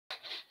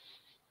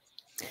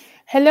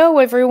Hello,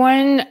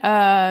 everyone.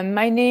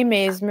 My name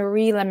is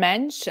Marie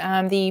Lamenche.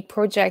 I'm the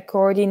project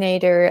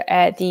coordinator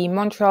at the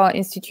Montreal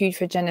Institute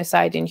for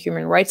Genocide and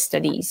Human Rights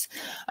Studies.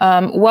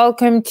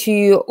 Welcome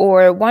to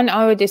our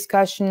one-hour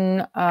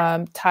discussion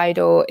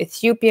titled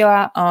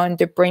Ethiopia on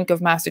the Brink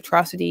of Mass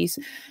Atrocities.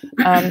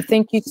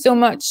 Thank you so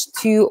much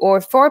to our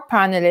four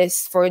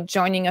panelists for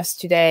joining us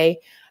today.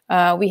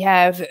 We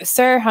have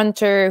Sarah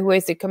Hunter, who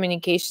is the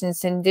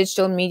Communications and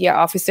Digital Media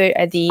Officer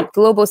at the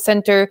Global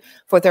Center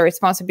for the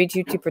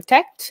Responsibility to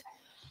Protect.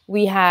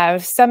 We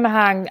have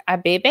Samahang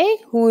Abebe,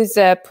 who is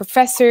a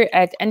professor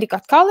at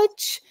Endicott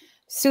College,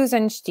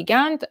 Susan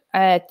Stigand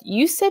at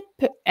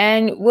USIP,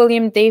 and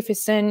William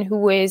Davison,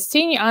 who is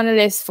Senior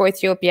Analyst for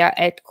Ethiopia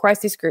at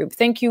Crisis Group.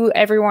 Thank you,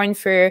 everyone,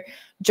 for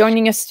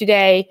joining us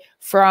today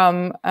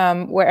from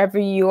wherever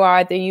you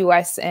are, the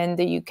US and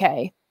the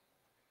UK.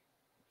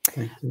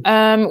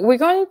 We're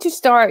going to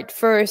start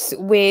first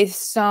with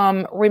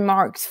some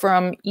remarks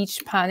from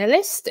each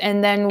panelist,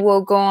 and then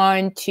we'll go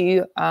on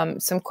to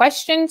some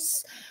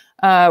questions.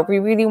 We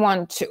really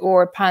want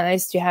our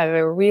panelists to have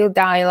a real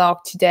dialogue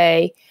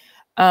today.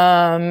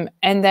 And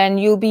then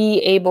you'll be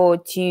able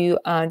to,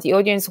 the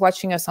audience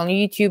watching us on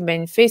YouTube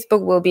and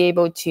Facebook will be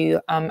able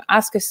to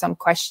ask us some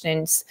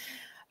questions.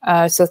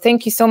 So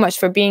thank you so much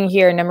for being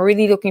here, and I'm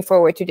really looking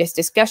forward to this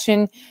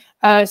discussion.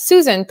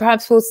 Susan,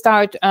 perhaps we'll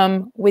start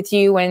with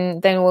you,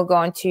 and then we'll go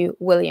on to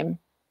William.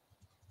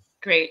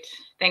 Great.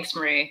 Thanks,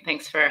 Marie.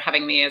 Thanks for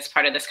having me as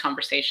part of this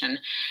conversation.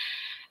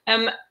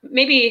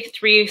 Maybe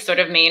three sort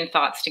of main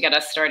thoughts to get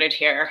us started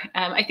here.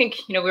 I think,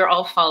 we're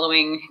all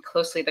following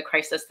closely the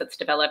crisis that's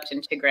developed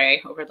in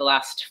Tigray over the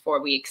last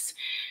 4 weeks.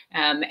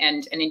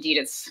 And indeed,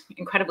 it's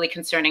incredibly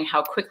concerning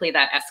how quickly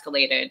that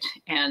escalated.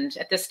 And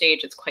at this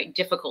stage, it's quite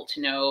difficult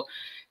to know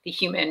the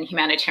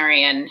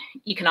humanitarian,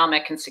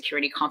 economic, and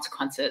security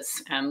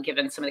consequences,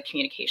 given some of the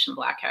communication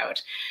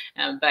blackout.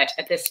 But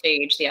at this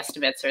stage, the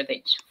estimates are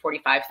that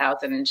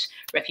 45,000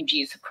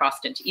 refugees have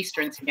crossed into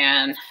eastern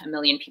Sudan, 1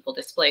 million people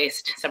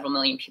displaced, several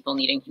million people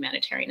needing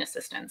humanitarian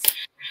assistance.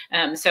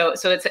 So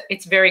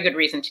it's very good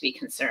reason to be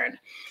concerned.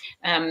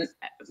 I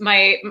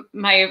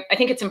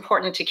think it's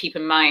important to keep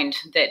in mind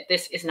that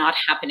this is not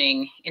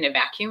happening in a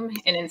vacuum.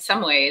 And in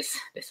some ways,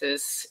 this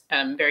is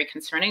very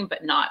concerning,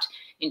 but not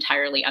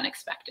entirely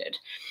unexpected.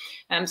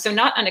 So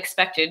not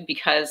unexpected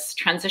because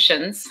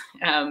transitions,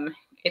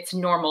 it's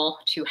normal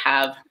to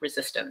have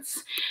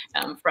resistance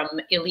from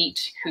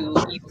elite who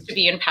used to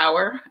be in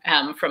power,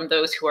 from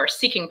those who are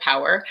seeking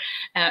power,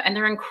 and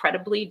they're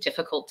incredibly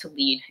difficult to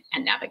lead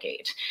and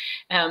navigate.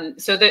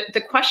 So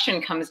the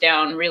question comes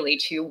down really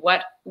to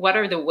what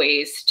are the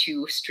ways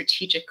to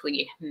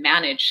strategically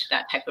manage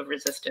that type of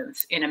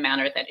resistance in a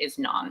manner that is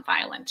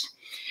non-violent?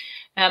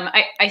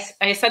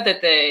 I said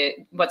that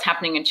what's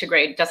happening in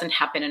Tigray doesn't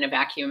happen in a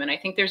vacuum, and I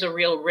think there's a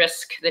real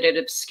risk that it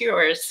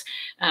obscures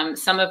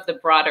some of the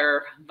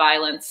broader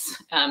violence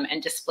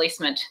and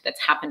displacement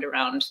that's happened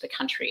around the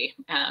country.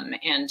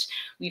 And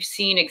we've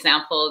seen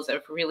examples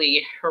of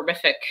really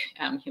horrific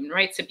human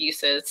rights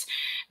abuses,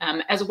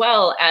 as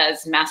well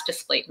as mass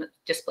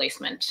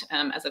displacement.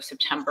 As of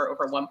September,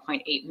 over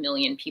 1.8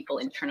 million people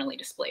internally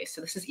displaced. So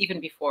this is even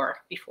before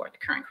the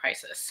current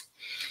crisis.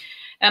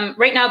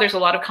 Right now, there's a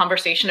lot of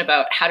conversation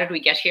about how did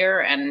we get here,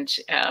 and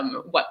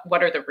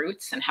what are the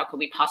roots, and how could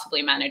we possibly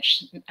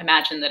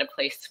imagine that a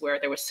place where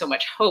there was so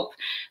much hope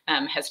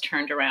has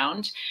turned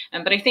around.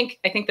 But I think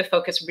the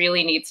focus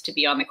really needs to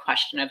be on the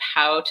question of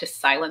how to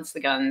silence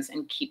the guns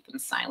and keep them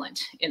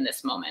silent in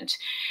this moment.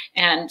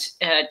 And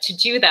to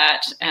do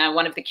that,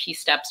 one of the key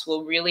steps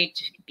will really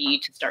be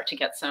to start to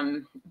get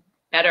some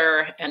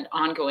better and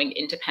ongoing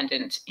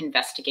independent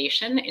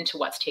investigation into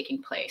what's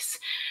taking place.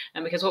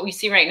 Because what we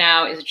see right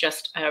now is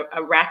just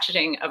a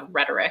ratcheting of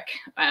rhetoric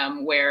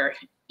where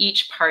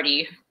each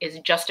party is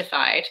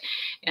justified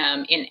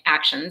in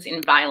actions,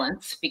 in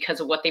violence,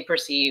 because of what they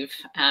perceive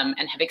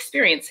and have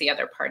experienced the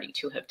other party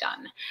to have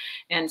done.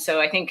 And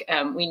so I think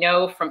we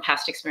know from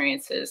past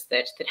experiences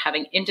that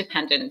having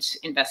independent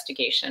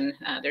investigation,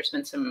 there's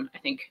been some, I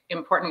think,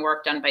 important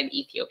work done by the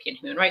Ethiopian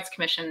Human Rights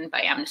Commission,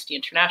 by Amnesty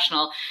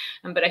International,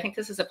 but I think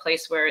this is a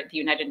place where the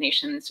United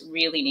Nations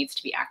really needs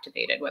to be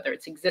activated, whether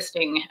it's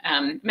existing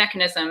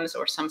mechanisms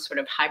or some sort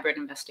of hybrid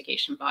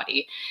investigation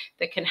body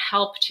that can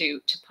help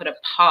to put a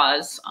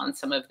pause on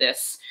some of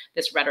this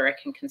rhetoric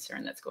and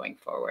concern that's going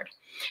forward.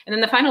 And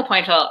then the final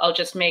point I'll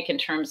just make in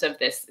terms of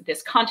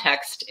this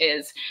context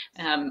is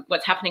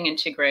what's happening in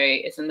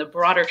Tigray is in the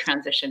broader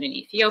transition in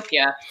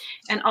Ethiopia,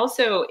 and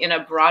also in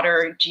a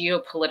broader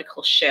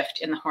geopolitical shift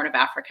in the Horn of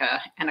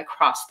Africa and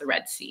across the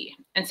Red Sea.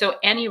 And so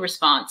any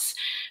response,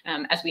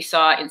 as we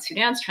saw in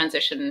Sudan's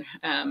transition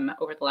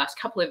over the last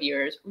couple of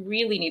years,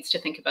 really needs to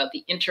think about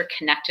the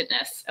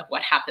interconnectedness of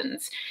what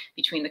happens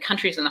between the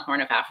countries in the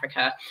Horn of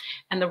Africa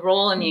and the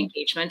role and the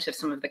engagement of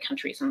some of the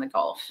countries in the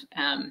Gulf.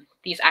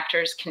 These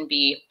actors can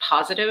be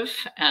positive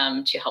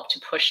to help to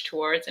push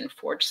towards and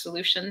forge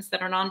solutions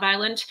that are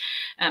nonviolent,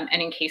 and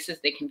in cases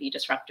they can be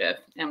disruptive,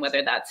 and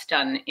whether that's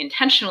done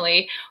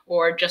intentionally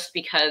or just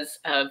because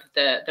of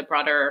the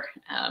broader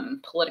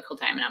political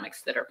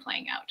dynamics that are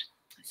playing out.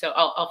 So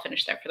I'll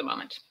finish there for the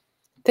moment.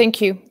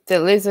 Thank you.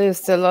 There is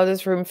a lot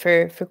of room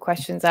for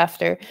questions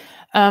after.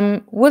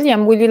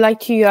 William, would you like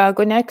to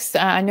go next?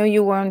 I know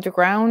you were on the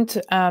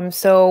ground.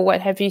 So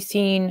what have you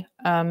seen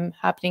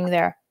happening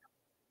there?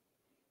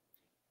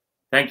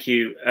 Thank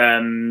you.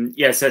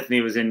 Yeah,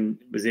 certainly was in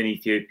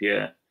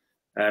Ethiopia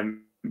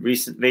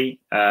recently,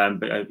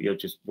 but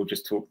we'll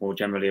just talk more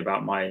generally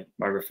about my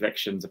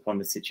reflections upon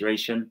the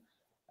situation.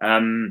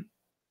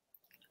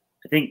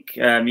 I think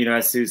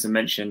as Susan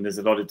mentioned, there's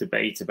a lot of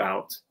debate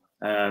about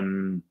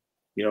the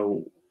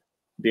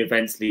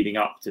events leading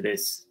up to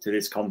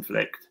this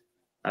conflict,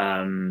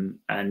 and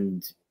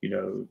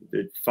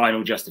the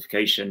final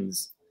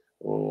justifications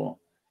or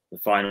the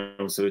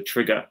final sort of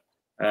trigger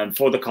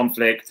for the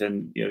conflict,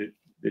 and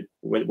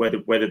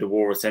whether the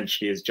war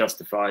essentially is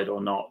justified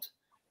or not.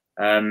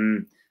 I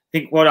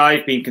think what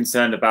I've been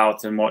concerned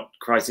about, and what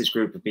Crisis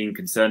Group have been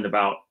concerned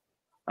about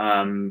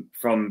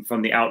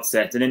from the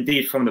outset, and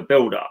indeed from the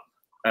build-up,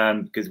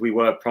 because we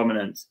were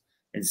prominent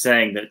in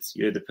saying that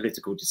the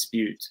political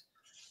dispute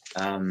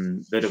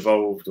that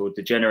evolved or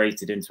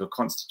degenerated into a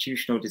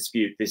constitutional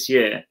dispute this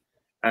year,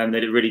 that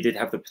it really did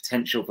have the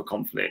potential for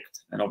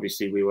conflict, and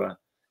obviously we were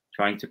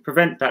trying to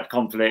prevent that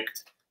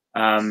conflict,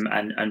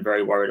 and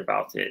very worried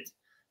about it.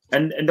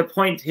 And the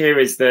point here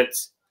is that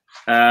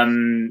we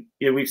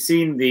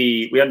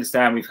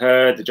understand, we've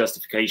heard the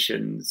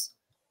justifications,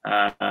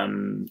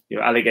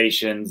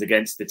 allegations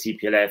against the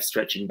TPLF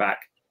stretching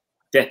back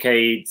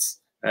decades,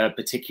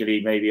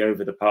 particularly maybe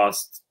over the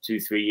past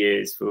 2-3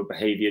 years for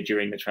behavior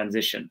during the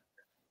transition.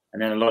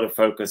 And then a lot of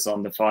focus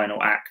on the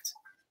final act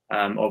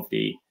of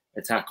the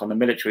attack on the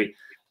military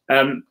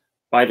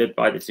by the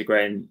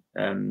Tigrayan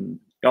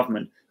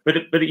government. But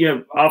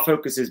our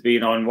focus has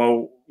been on,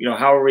 well,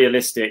 how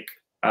realistic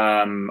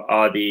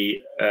are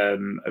the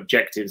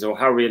objectives, or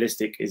how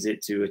realistic is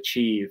it to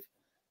achieve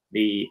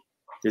the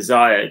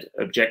desired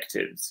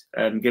objectives,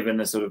 given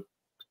the sort of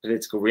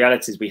political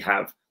realities we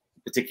have,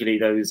 particularly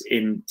those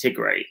in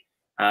Tigray,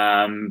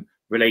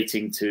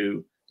 relating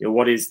to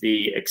what is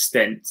the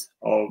extent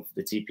of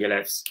the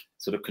TPLF's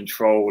sort of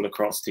control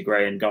across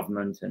Tigrayan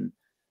government and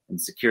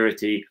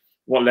security.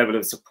 What level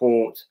of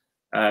support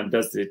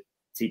does the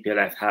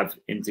TPLF have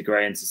in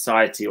Tigrayan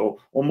society, or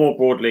more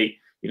broadly,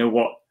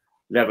 what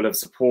level of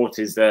support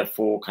is there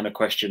for kind of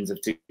questions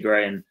of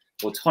Tigrayan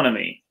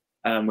autonomy,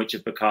 which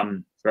have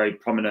become very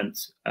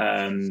prominent,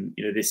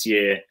 this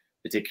year,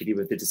 particularly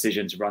with the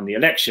decision to run the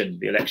election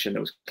that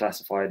was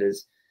classified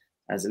as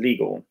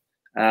illegal.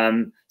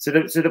 So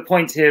the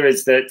point here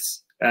is that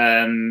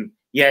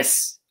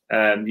yes,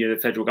 the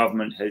federal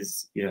government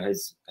has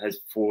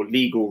for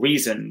legal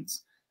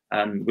reasons,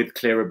 with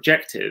clear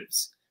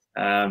objectives,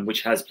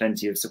 which has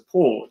plenty of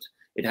support,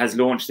 it has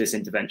launched this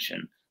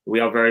intervention. We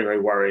are very, very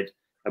worried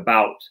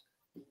about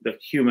the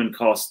human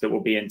cost that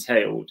will be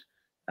entailed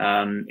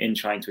in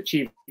trying to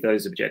achieve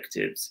those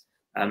objectives,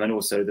 and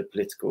also the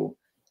political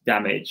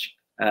damage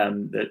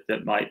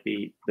that might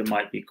be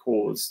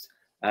caused.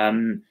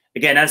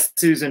 Again, as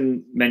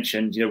Susan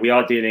mentioned, we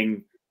are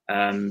dealing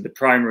the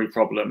primary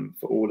problem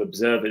for all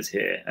observers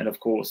here, and of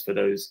course for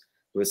those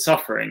who are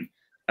suffering,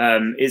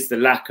 is the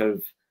lack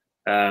of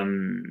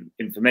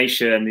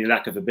information, the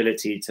lack of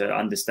ability to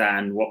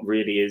understand what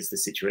really is the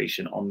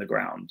situation on the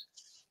ground.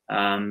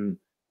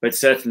 But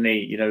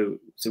certainly,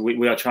 so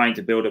we are trying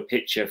to build a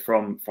picture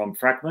from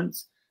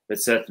fragments,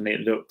 but certainly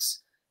it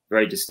looks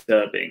very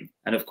disturbing.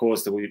 And of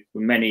course, there will be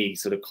many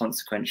sort of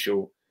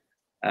consequential,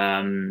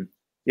 it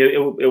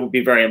will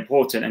be very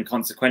important and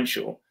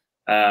consequential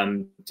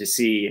to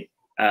see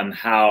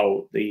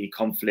how the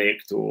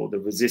conflict or the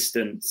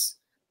resistance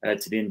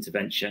to the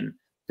intervention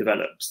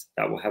develops.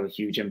 That will have a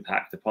huge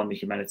impact upon the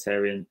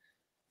humanitarian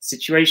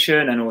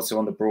situation and also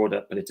on the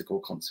broader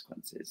political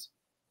consequences.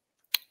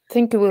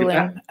 Thank you,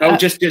 William.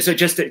 Just to say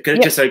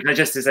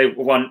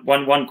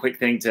one quick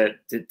thing to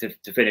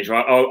finish.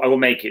 I will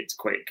make it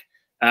quick.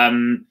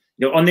 On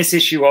this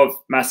issue of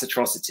mass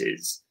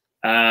atrocities,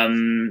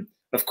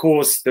 of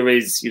course there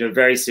is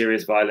very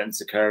serious violence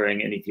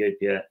occurring in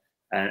Ethiopia,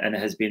 and there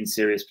has been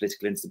serious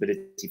political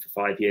instability for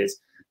 5 years.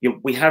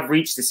 We have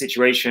reached a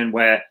situation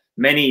where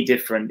many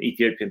different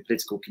Ethiopian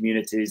political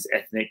communities,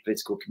 ethnic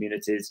political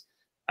communities,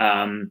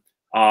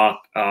 are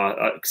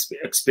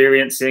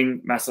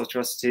experiencing mass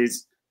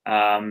atrocities.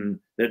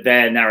 That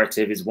their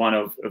narrative is one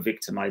of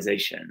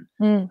victimization.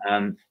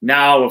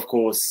 Now, of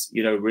course,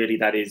 really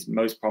that is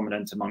most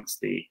prominent amongst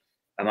the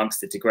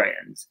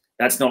Tigrayans.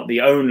 That's not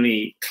the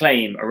only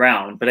claim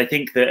around, but I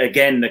think that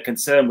again the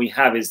concern we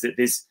have is that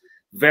this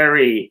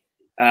very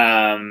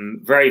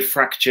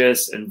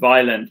fractious and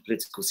violent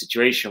political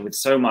situation with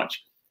so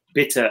much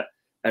bitter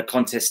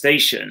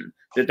contestation,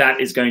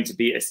 that is going to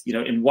be,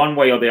 in one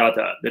way or the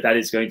other, that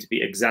is going to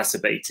be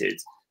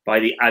exacerbated by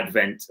the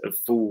advent of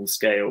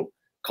full-scale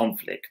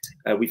conflict.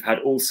 We've had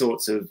all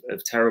sorts of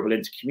terrible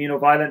intercommunal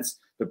violence,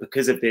 but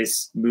because of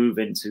this move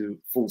into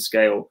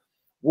full-scale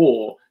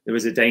war, there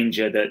is a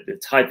danger that the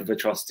type of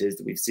atrocities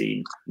that we've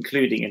seen,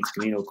 including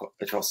intercommunal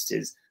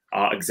atrocities,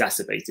 are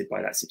exacerbated by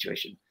that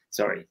situation.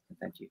 Sorry,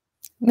 thank you.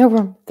 No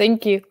problem,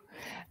 thank you.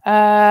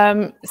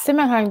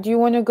 Simarang, do you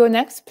want to go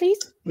next, please?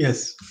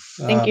 Yes.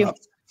 Thank you.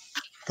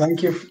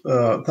 Thank you.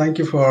 Thank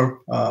you for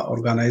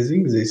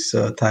organizing this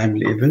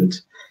timely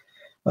event.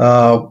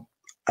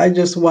 I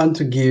just want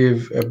to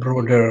give a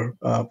broader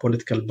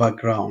political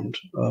background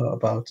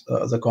about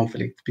the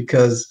conflict,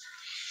 because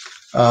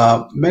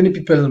many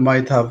people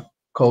might have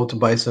caught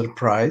by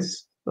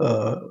surprise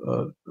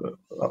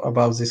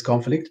about this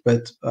conflict,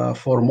 but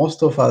for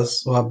most of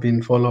us who have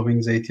been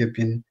following the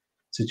Ethiopian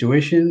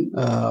situation,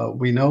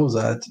 we know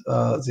that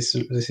this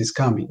is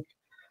coming.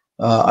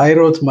 I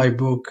wrote my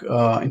book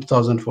in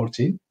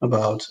 2014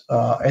 about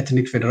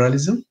ethnic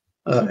federalism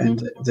and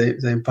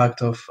the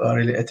impact of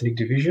really ethnic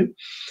division.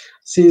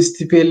 Since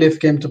TPLF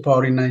came to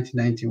power in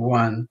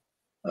 1991,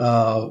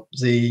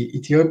 the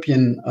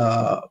Ethiopian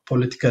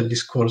political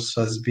discourse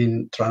has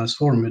been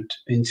transformed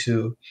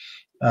into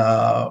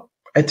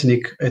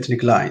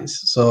ethnic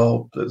lines.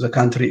 So the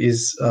country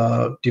is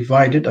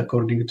divided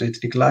according to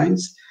ethnic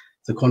lines.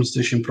 The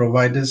constitution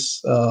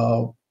provides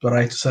the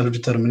right to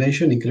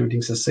self-determination,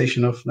 including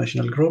cessation of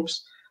national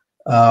groups.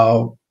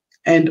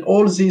 And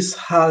all this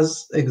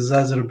has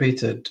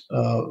exacerbated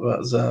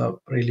the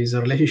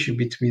relationship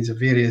between the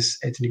various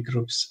ethnic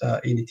groups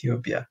in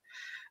Ethiopia.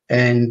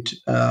 And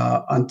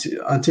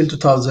until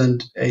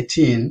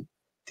 2018,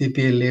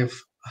 TPLF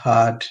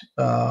had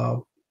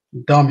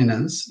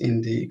dominance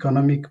in the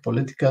economic,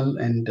 political,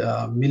 and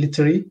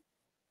military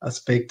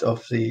aspect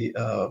of the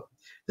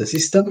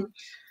system.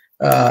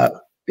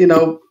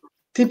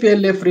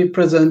 TPLF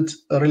represent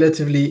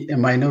relatively a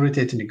minority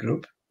ethnic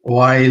group,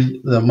 while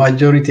the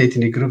majority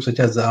ethnic groups such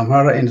as the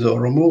Amhara and the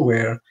Oromo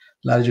were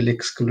largely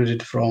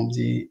excluded from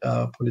the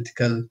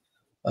political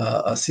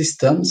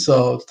system.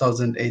 So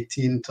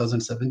 2018,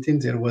 2017,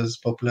 there was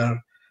popular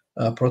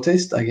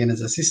protest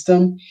against the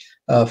system.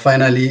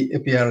 Finally,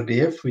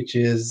 PRDF, which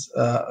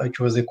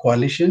was a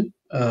coalition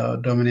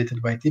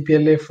dominated by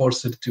TPLF,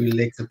 forced to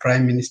elect the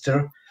Prime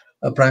Minister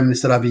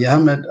Abiy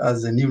Ahmed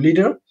as the new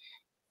leader.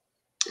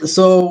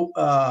 So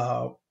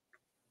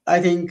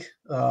I think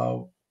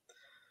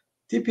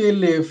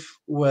TPLF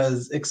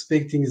was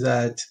expecting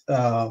that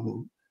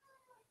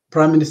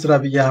Prime Minister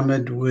Abiy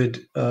Ahmed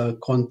would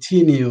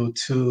continue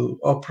to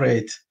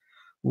operate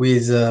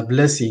with the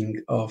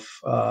blessing of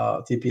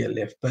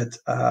TPLF, but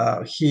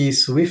he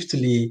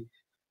swiftly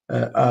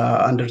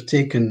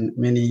undertaken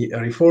many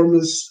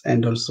reforms,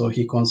 and also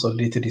he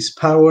consolidated his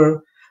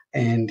power,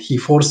 and he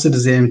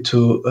forced them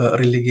to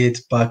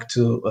relegate back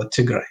to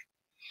Tigray.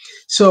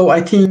 So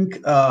I think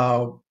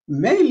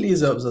mainly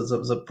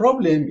the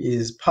problem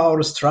is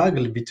power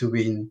struggle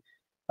between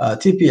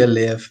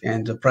TPLF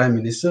and the Prime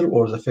Minister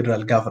or the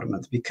federal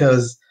government,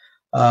 because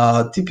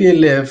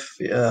TPLF,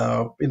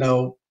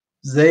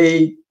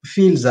 they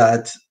feel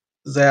that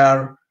they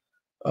are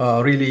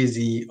really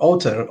the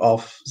author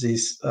of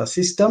this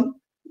system,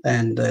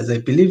 and they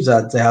believe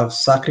that they have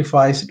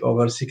sacrificed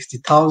over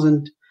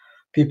 60,000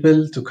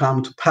 people to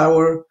come to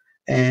power,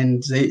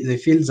 and they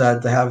feel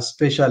that they have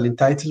special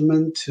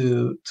entitlement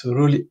to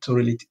rule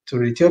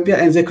Ethiopia,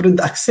 and they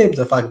couldn't accept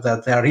the fact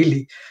that they are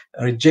really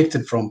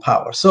rejected from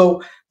power.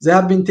 So they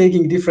have been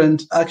taking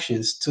different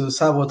actions to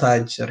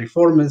sabotage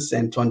reforms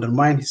and to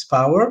undermine his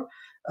power.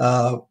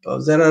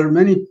 There are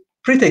many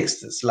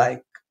pretexts,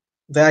 like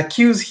they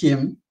accuse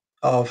him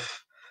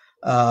of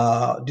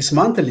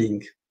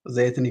dismantling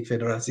the ethnic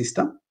federal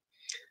system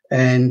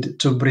and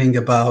to bring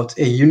about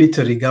a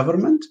unitary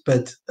government.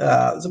 But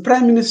the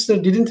Prime Minister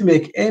didn't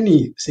make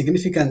any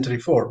significant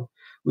reform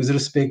with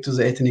respect to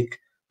the ethnic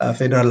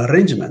federal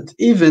arrangement.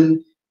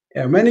 Even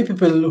many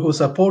people who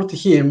support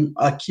him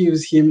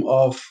accuse him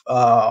of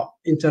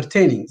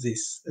entertaining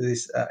this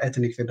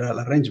ethnic federal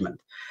arrangement.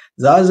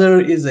 The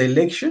other is the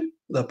election,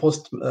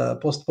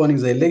 postponing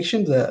the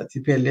election. The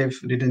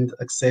TPLF didn't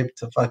accept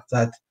the fact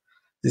that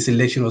this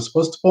election was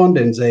postponed,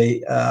 and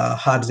they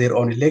had their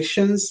own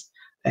elections,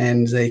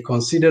 and they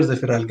consider the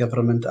federal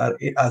government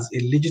as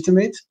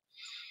illegitimate.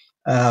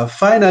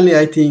 Finally,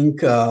 I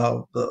think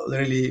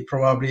really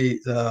probably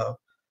the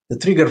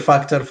trigger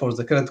factor for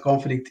the current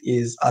conflict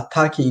is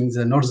attacking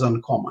the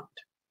Northern Command,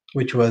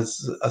 which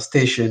was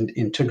stationed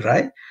in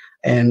Tigray.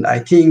 And I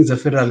think the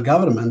federal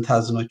government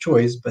has no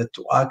choice but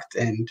to act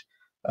and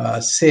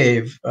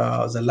save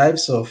the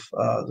lives of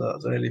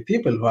the really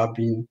people who have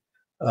been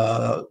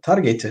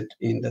targeted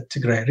in the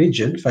Tigray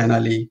region.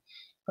 Finally,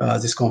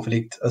 this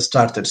conflict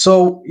started.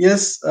 So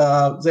yes,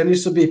 there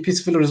needs to be a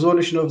peaceful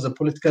resolution of the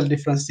political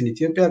difference in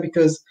Ethiopia,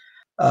 because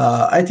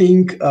I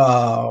think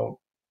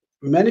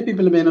many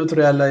people may not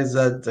realize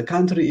that the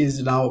country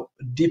is now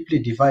deeply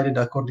divided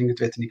according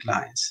to ethnic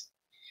lines.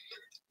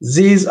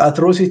 These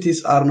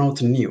atrocities are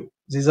not new.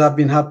 These have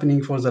been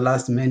happening for the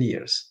last many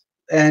years.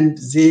 And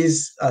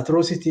these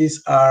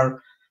atrocities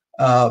are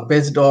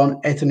based on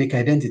ethnic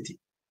identity.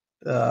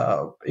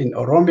 In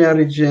Oromia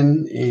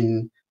region,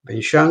 in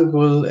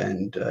Benishangul,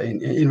 and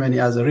in many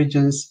other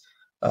regions,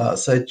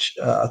 such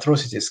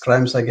atrocities,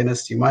 crimes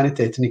against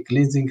humanity, ethnic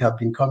cleansing have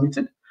been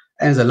committed.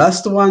 And the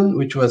last one,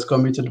 which was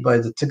committed by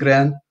the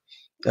Tigrayan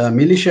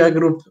militia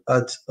group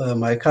at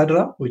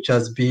Maikadra, which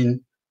has been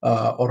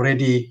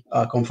already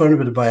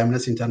confirmed by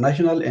Amnesty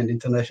International and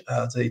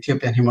the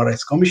Ethiopian Human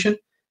Rights Commission.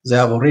 They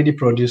have already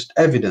produced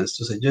evidence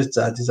to suggest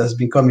that this has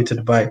been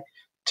committed by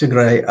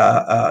Tigray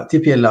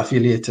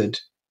TPL-affiliated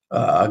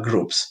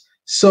groups.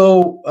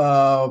 So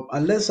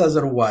unless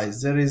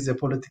otherwise, there is a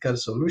political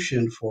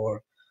solution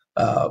for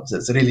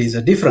that's really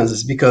the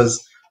differences,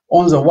 because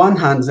on the one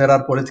hand, there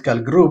are political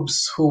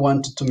groups who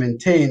want to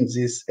maintain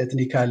this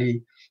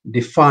ethnically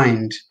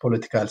defined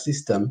political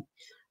system.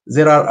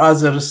 There are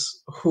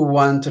others who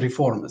want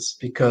reforms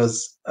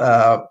because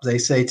they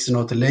say it's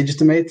not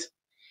legitimate,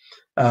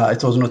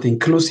 it was not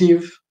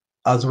inclusive,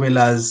 as well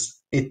as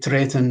it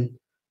threatened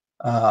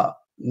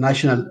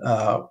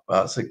national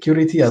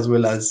security as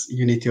well as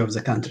unity of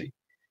the country.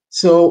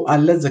 So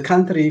unless the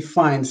country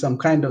finds some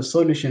kind of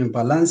solution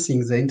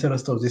balancing the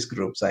interest of these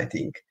groups, I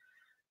think,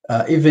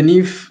 even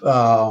if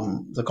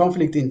the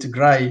conflict in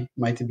Tigray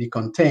might be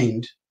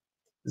contained,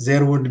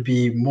 there would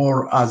be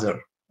more other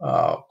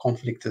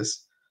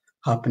conflicts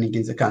happening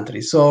in the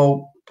country.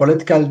 So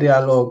political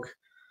dialogue,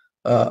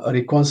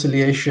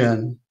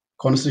 reconciliation,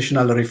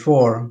 constitutional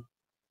reform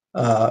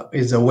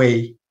is a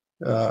way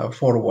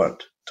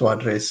forward to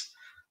address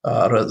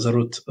the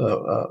root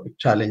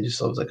challenges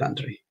of the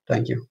country.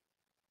 Thank you.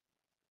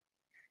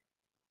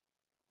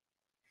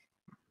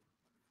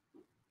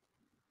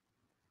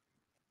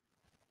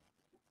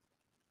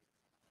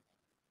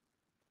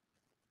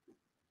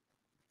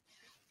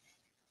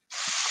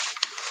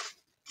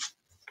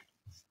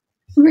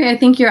 Maria, I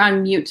think you're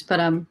on mute, but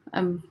I'm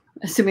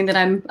assuming that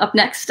I'm up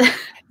next.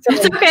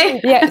 It's okay.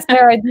 Yeah,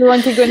 Sarah, do you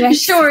want to go next?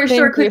 Sure,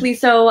 quickly.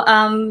 So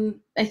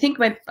I think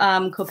my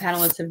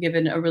co-panelists have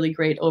given a really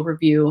great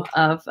overview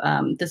of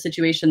the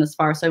situation thus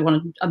far. So I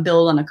want to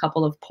build on a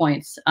couple of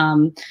points.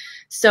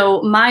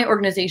 So my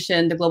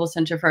organization, the Global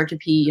Center for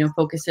R2P,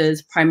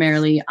 focuses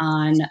primarily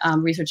on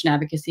research and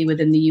advocacy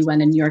within the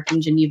UN in New York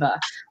and Geneva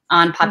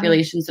on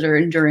populations that are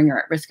enduring or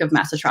at risk of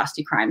mass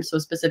atrocity crimes, so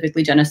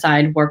specifically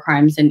genocide, war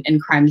crimes,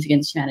 and crimes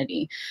against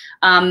humanity.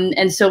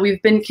 And so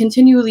we've been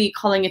continually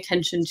calling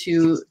attention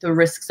to the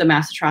risks of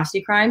mass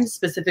atrocity crimes,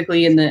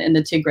 specifically in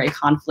the Tigray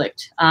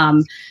conflict,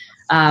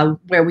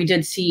 where we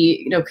did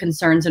see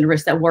concerns and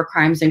risks that war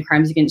crimes and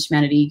crimes against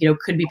humanity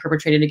could be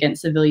perpetrated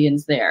against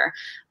civilians there.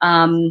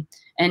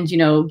 And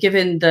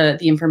given the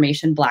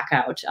information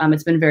blackout,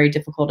 it's been very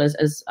difficult,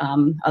 as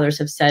others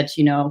have said,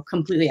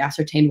 completely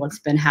ascertain what's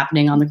been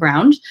happening on the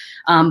ground.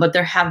 But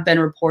there have been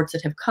reports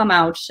that have come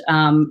out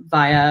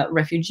via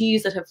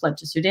refugees that have fled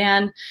to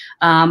Sudan.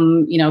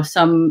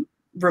 Some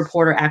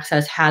reporter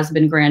access has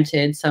been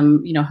granted,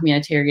 some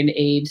humanitarian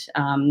aid,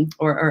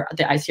 or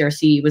the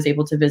ICRC was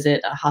able to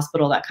visit a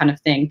hospital, that kind of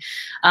thing,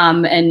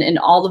 and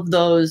all of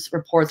those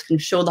reports can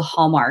show the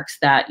hallmarks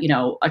that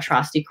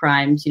atrocity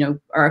crimes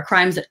are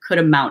crimes that could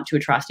amount to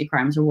atrocity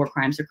crimes or war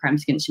crimes or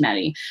crimes against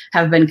humanity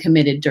have been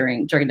committed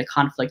during the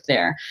conflict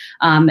there,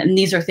 and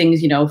these are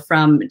things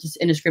from just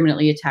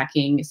indiscriminately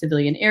attacking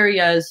civilian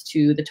areas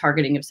to the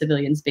targeting of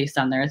civilians based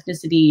on their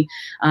ethnicity,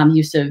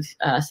 use of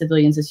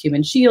civilians as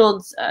human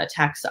shields,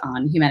 attacks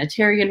on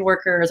humanitarian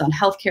workers, on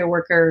healthcare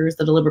workers,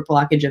 the deliberate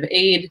blockage of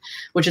aid,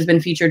 which has been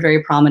featured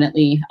very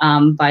prominently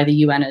by the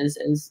UN as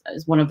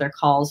one of their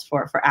calls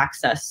for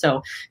access.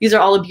 So these are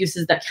all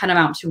abuses that can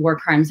amount to war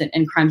crimes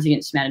and crimes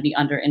against humanity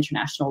under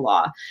international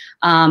law.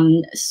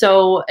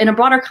 So in a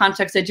broader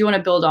context, I do want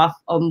to build off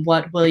on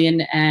what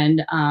William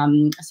and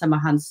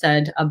Samahan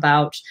said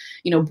about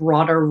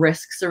broader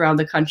risks around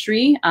the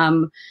country,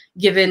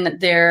 given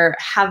that there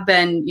have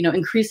been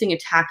increasing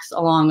attacks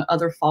along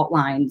other fault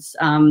lines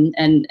and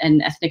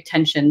ethnic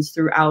tensions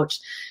throughout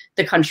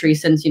the country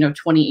since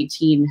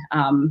 2018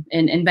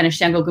 in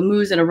Benishangul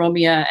Gumuz and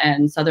Oromia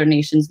and Southern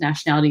Nations,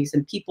 Nationalities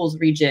and Peoples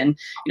region.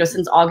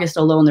 Since August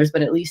alone, there's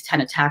been at least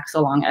 10 attacks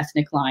along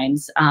ethnic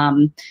lines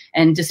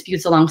and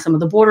disputes along some of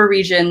the border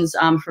regions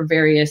for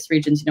various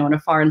regions. In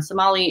Afar and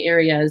Somali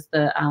areas,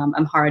 the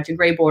Amhara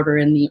Tigray border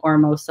and the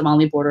Oromo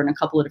Somali border in a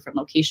couple of different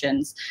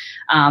locations.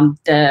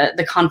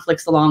 The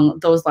conflicts along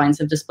those lines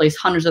have displaced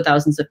hundreds of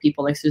thousands of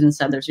people. Like Susan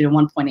said, there's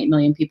 1.8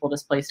 million people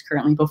displaced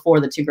currently before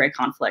the Tigray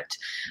conflict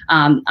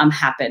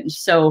happened.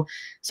 So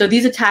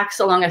these attacks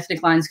along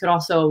ethnic lines could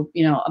also,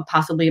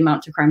 possibly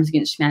amount to crimes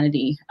against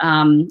humanity.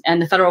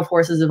 And the federal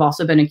forces have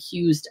also been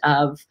accused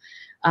of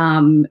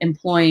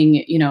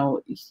employing,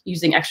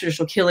 using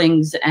extrajudicial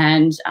killings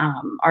and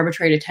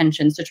arbitrary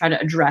detentions to try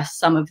to address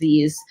some of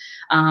these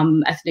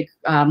ethnic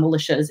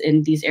militias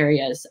in these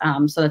areas.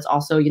 So that's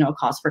also, a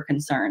cause for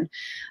concern.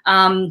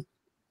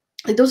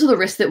 Those are the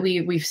risks that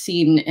we've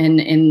seen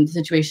in the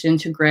situation in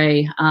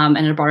Tigray and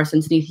in a broader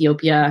sense in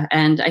Ethiopia.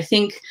 And I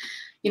think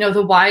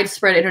the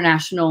widespread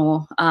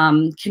international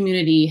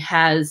community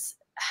has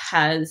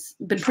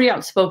been pretty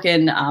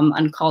outspoken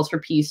on calls for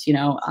peace,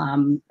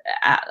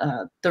 at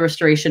the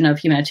restoration of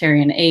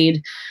humanitarian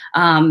aid,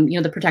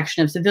 the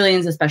protection of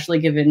civilians, especially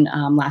given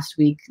last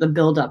week, the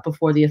buildup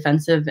before the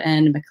offensive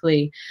in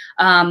Mekelle.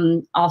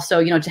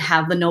 Also, to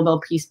have the Nobel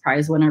Peace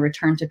Prize winner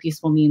return to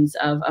peaceful means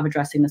of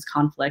addressing this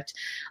conflict.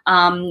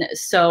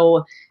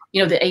 So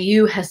the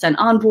AU has sent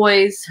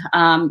envoys.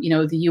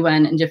 The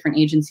UN and different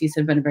agencies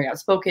have been very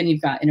outspoken.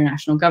 You've got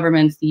international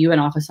governments. The UN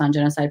Office on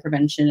Genocide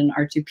Prevention and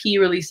R2P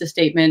released a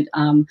statement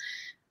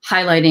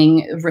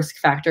highlighting risk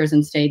factors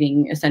and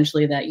stating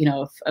essentially that,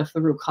 if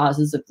the root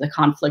causes of the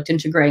conflict in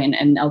Tigray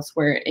and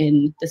elsewhere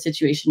in the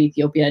situation in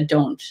Ethiopia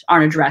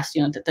aren't addressed,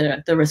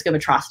 that the risk of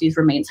atrocities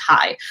remains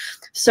high.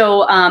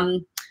 So,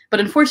 but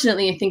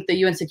unfortunately, I think the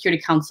UN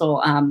Security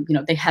Council,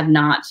 they have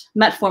not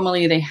met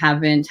formally. They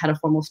haven't had a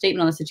formal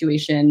statement on the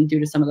situation due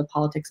to some of the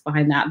politics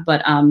behind that.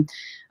 But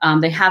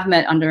they have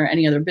met under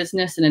any other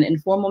business in an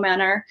informal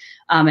manner,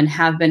 and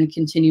have been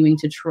continuing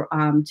to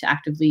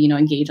actively,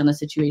 engage on the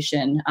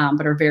situation,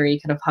 but are very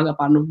kind of hung up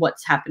on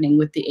what's happening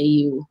with the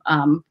AU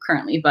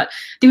currently. But I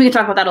think we can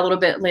talk about that a little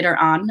bit later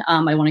on.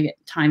 I want to get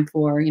time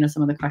for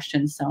some of the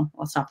questions, so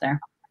I'll stop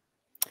there.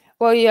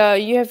 Well, yeah,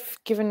 you have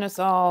given us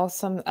all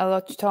a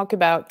lot to talk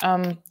about.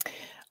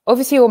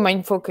 Obviously, our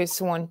main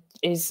focus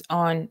is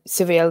on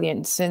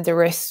civilians and the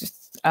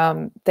risks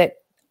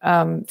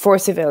for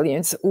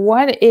civilians.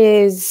 What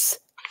is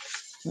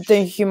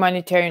the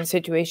humanitarian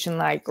situation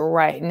like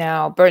right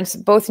now,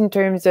 both in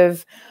terms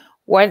of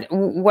what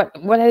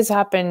has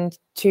happened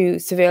to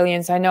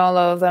civilians? I know a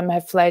lot of them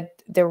have fled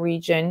the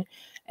region,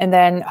 and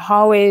then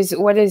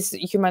what is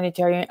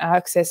humanitarian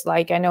access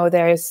like? I know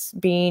there's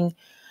been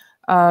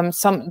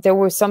there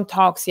were some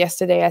talks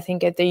yesterday, I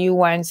think, at the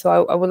UN.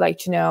 So I would like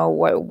to know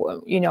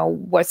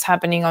what's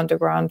happening on the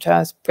ground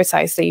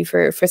precisely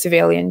for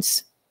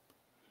civilians.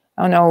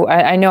 I don't know.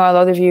 I know a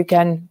lot of you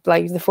can,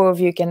 like the four of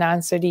you, can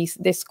answer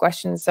these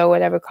questions. So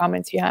whatever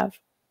comments you have.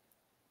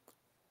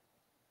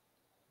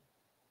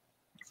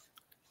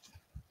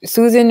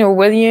 Susan or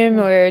William,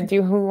 or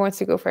who wants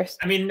to go first?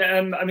 I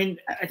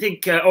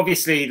think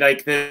obviously,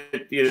 like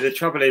the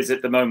trouble is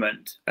at the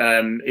moment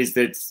is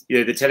that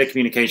the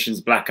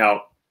telecommunications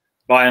blackout,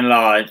 by and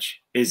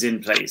large, is in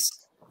place.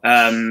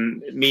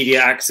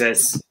 Media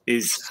access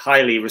is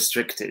highly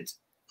restricted.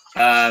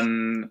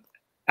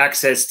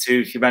 Access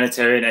to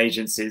humanitarian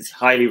agencies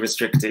highly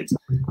restricted,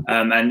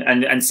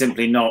 and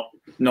simply not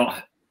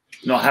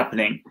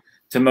happening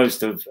to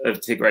most of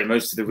Tigray,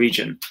 most of the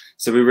region.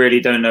 So we really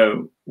don't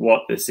know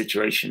what the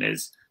situation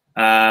is.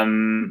 There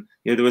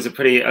was a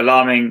pretty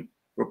alarming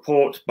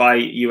report by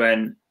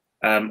UN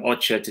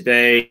OCHA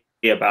today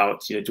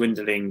about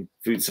dwindling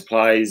food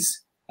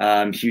supplies,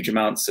 huge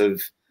amounts of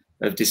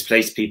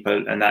displaced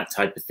people, and that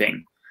type of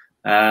thing.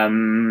 I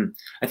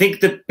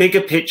think the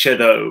bigger picture,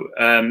 though,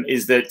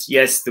 is that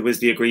yes, there was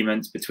the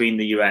agreement between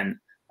the UN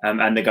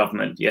and the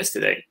government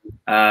yesterday,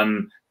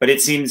 but it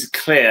seems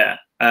clear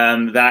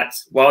that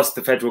whilst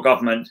the federal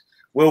government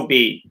will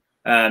be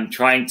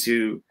trying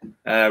to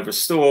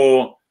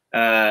restore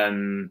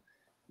aid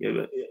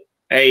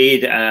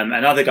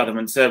and other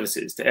government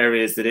services to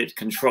areas that it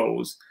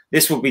controls,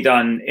 this will be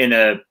done in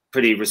a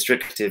pretty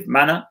restrictive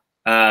manner,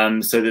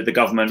 so that the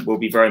government will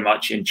be very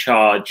much in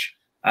charge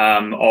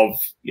of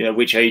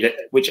which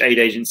aid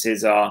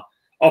agencies are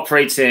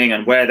operating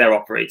and where they're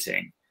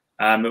operating.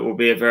 It will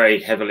be a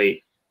very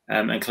heavily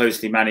and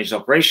closely managed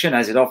operation,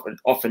 as it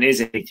often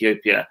is in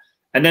Ethiopia.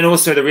 And then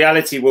also the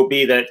reality will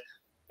be that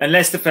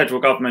unless the federal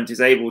government is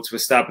able to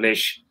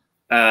establish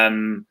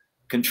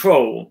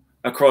control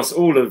across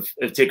all of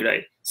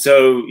Tigray,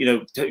 so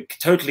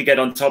totally get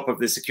on top of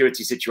the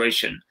security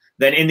situation,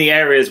 then in the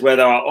areas where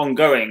there are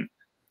ongoing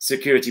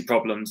security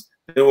problems,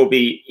 there will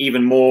be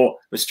even more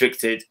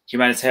restricted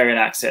humanitarian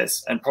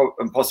access and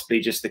possibly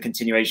just the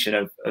continuation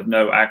of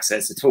no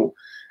access at all.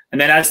 And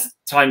then as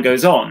time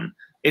goes on,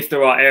 if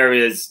there are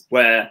areas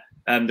where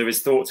there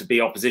is thought to be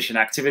opposition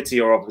activity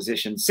or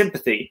opposition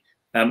sympathy,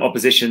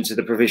 opposition to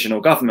the provisional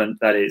government,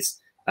 that is,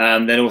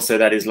 then also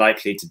that is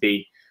likely to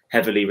be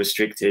heavily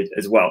restricted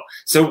as well.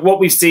 So what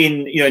we've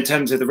seen, in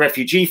terms of the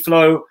refugee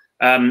flow,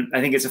 I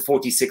think it's a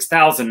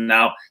 46,000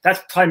 now.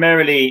 That's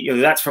primarily,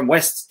 that's from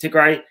West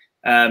Tigray,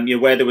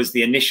 where there was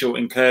the initial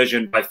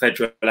incursion by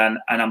federal and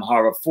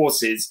Amhara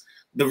forces.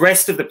 The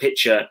rest of the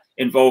picture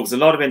involves a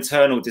lot of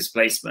internal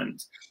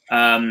displacement,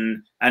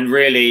 and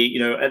really,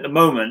 at the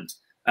moment,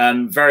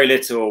 very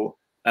little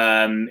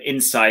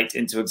insight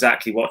into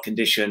exactly what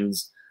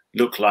conditions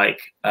look like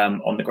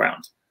on the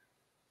ground.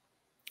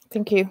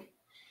 Thank you.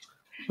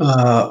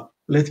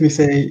 Let me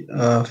say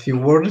a few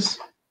words.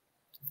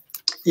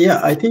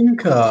 Yeah, I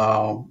think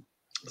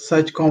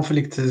such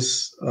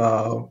conflicts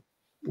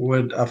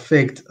would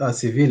affect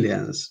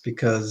civilians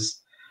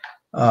because,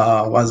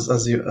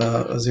 as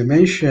you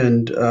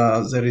mentioned,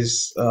 there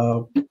is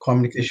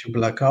communication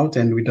blackout,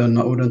 and we don't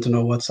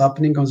know what's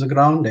happening on the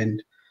ground,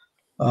 and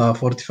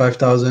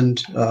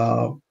 45,000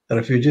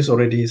 refugees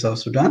already in South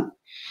Sudan.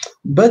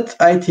 But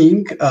I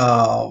think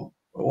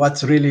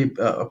what's really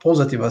a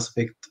positive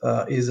aspect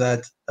is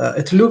that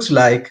it looks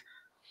like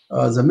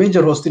the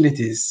major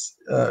hostilities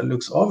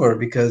looks over,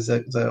 because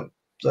the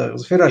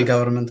federal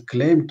government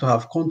claimed to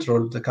have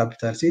controlled the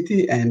capital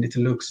city, and it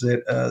looks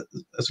there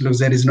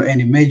is no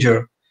any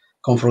major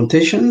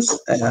confrontations,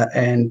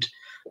 and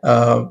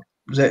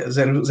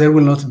there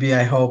will not be,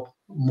 I hope,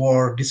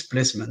 more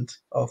displacement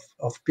of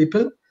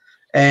people.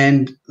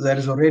 And there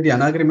is already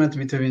an agreement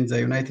between the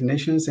United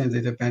Nations and the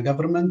Ethiopian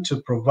government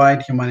to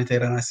provide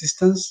humanitarian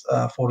assistance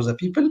for the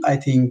people. I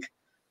think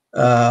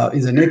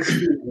in the next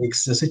few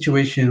weeks, the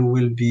situation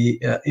will be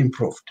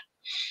improved.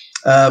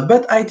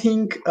 But I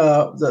think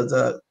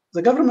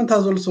the government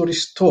has also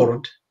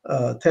restored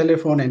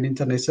telephone and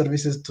internet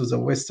services to the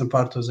western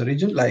part of the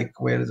region, like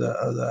where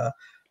the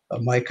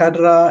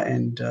Maikadra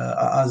and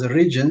other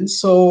regions.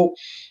 So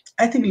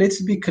I think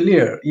let's be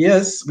clear.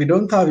 Yes, we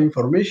don't have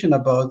information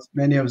about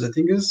many of the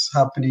things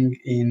happening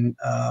in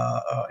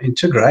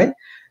Tigray,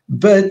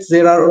 but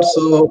there are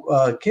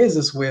also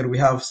cases where we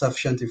have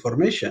sufficient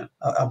information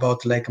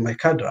about, like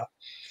Maikadra,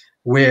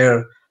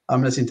 where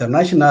Amnesty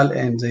International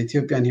and the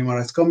Ethiopian Human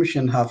Rights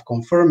Commission have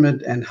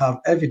confirmed and have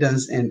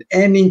evidence, and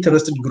any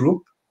interested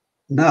group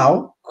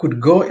now could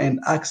go and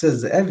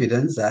access the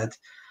evidence that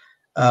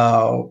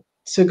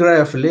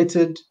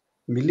Tigray-affiliated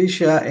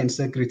militia and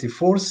security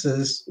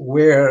forces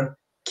were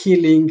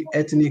killing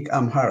ethnic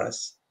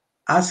Amharas,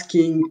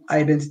 asking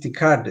identity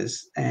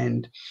cards,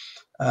 and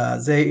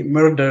they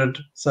murdered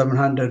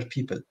 700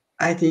 people.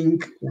 I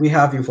think we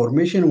have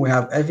information, we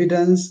have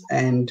evidence,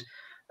 and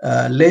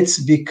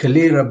let's be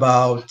clear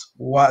about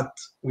what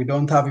we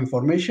don't have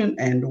information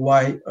and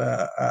why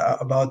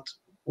about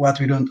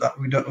what we don't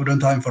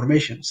have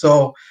information.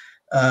 So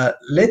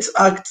let's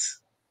act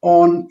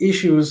on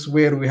issues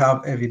where we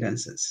have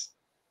evidences.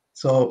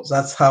 So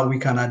that's how we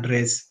can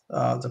address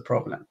the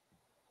problem.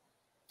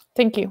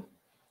 Thank you.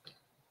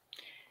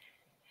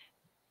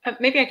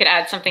 Maybe I could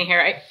add something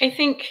here. I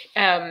think,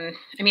 I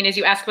mean, as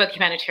you ask about the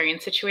humanitarian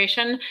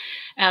situation,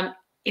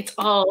 it's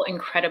all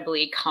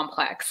incredibly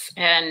complex.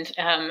 And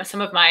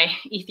some of my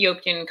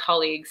Ethiopian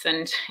colleagues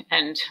and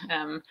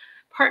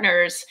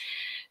partners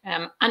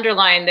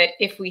underline that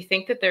if we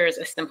think that there is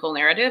a simple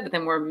narrative,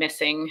 then we're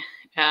missing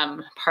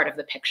part of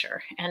the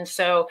picture. And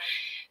so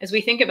as we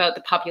think about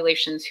the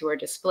populations who are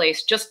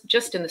displaced,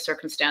 just in the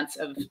circumstance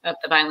of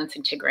the violence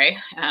in Tigray,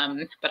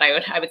 but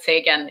I would say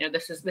again, you know,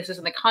 this is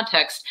in the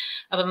context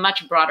of a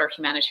much broader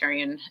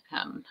humanitarian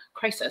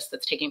crisis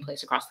that's taking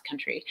place across the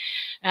country.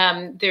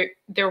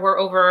 There were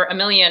over 1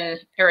 million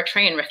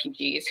Eritrean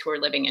refugees who were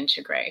living in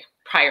Tigray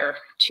prior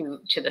to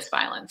this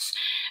violence.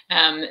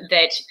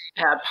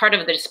 Part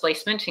of the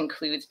displacement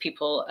includes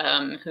people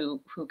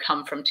who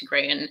come from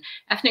Tigrayan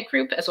ethnic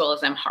group as well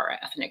as Amhara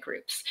ethnic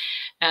groups.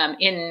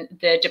 In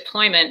the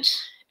deployment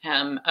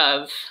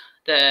of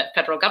the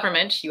federal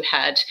government, you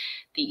had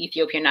the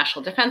Ethiopian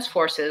National Defence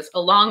Forces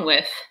along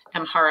with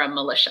Amhara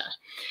militia.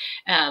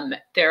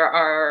 There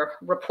are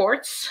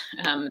reports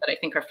that I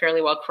think are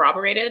fairly well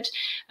corroborated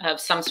of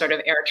some sort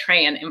of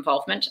Eritrean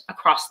involvement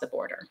across the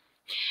border.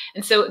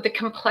 And so the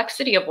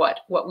complexity of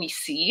what we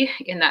see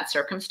in that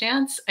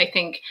circumstance, I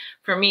think,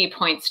 for me,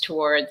 points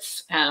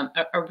towards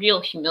a real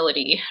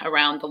humility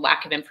around the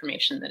lack of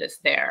information that is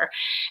there.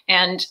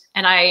 And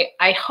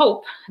I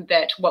hope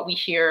that what we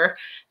hear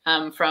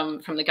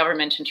from the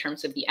government in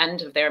terms of the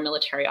end of their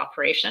military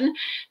operation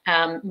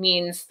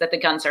means that the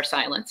guns are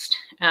silenced.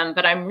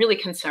 But I'm really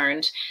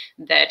concerned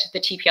that the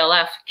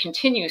TPLF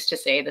continues to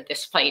say that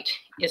this fight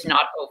is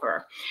not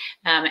over.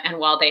 And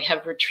while they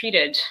have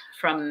retreated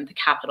from the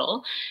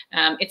capital,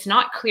 it's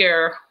not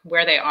clear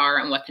where they are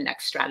and what the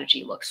next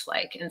strategy looks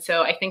like. And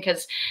so I think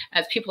as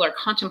people are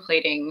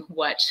contemplating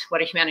what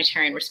a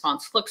humanitarian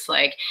response looks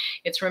like,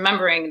 it's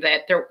remembering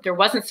that there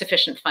wasn't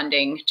sufficient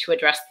funding to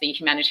address the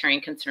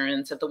humanitarian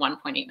concerns of the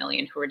 1.8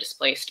 million who were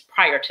displaced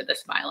prior to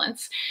this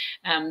violence.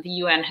 The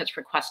UN has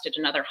requested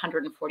another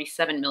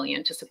 147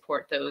 million to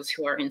support those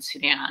who are in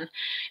Sudan.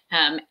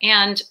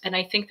 And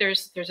I think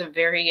there's a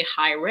very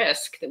high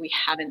risk that we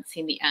haven't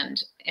seen the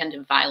end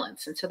of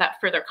violence. And so that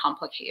further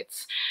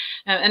complicates.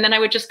 And then I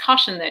would just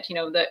caution that, you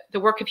know, the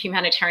work of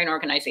humanitarian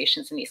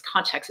organizations in these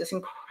contexts is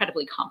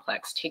incredibly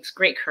complex, takes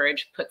great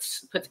courage,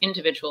 puts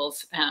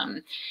individuals,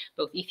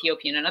 both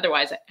Ethiopian and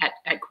otherwise,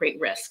 at great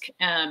risk.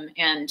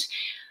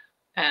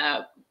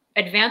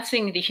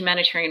 Advancing the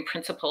humanitarian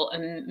principle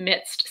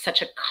amidst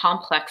such a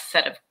complex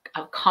set of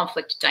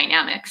conflict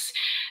dynamics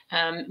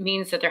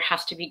means that there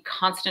has to be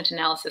constant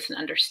analysis and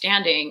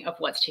understanding of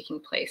what's taking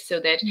place, so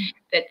that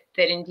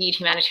indeed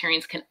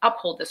humanitarians can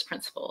uphold this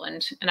principle.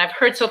 And I've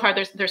heard so far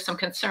there's some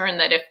concern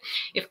that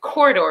if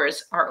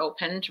corridors are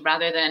opened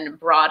rather than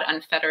broad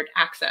unfettered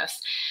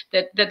access,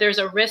 that there's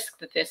a risk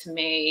that this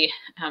may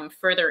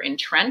further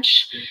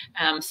entrench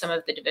some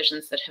of the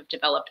divisions that have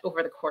developed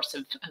over the course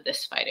of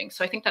this fighting.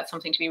 So I think that's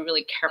something to be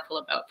really careful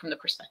about from the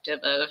perspective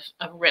of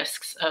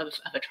risks of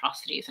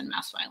atrocities and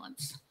mass violence.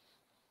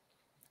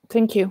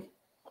 Thank you.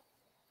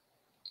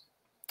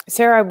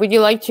 Sarah, would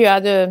you like to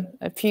add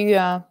a few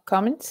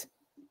comments?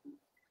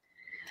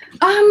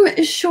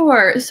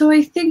 Sure. So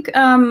I think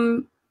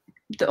the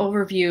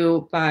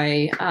overview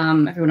by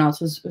everyone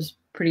else was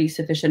pretty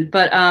sufficient,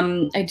 but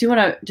I do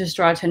want to just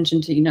draw attention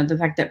to, you know, the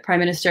fact that Prime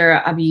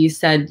Minister Abiy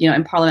said, you know,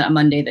 in Parliament on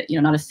Monday that, you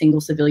know, not a single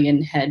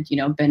civilian had, you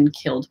know, been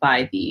killed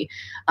by the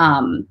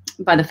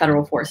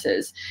federal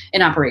forces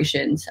in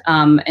operations,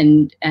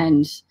 and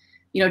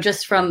you know,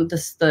 just from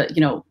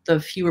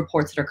the few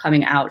reports that are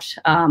coming out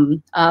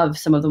of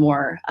some of the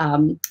more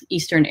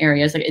eastern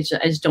areas, like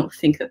I just don't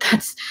think that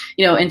that's,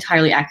 you know,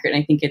 entirely accurate.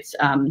 And I think it's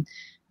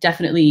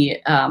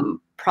definitely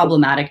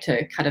problematic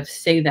to kind of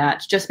say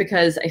that, just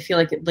because I feel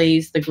like it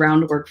lays the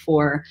groundwork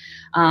for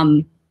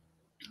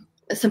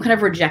some kind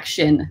of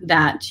rejection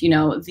that, you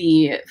know,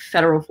 the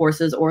federal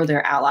forces or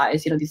their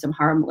allies, you know, these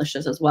Amhara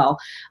militias as well,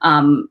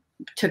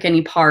 took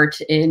any part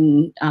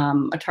in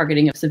a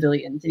targeting of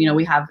civilians. And, you know,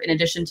 we have, in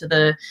addition to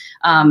the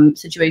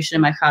situation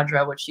in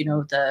Maikadra, which, you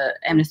know, the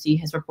Amnesty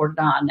has reported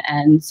on,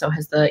 and so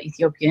has the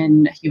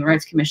Ethiopian Human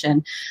Rights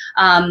Commission,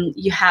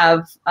 you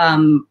have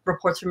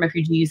reports from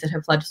refugees that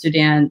have fled to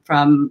Sudan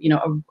from, you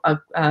know,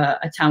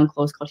 a town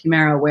close called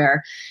Humera,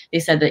 where they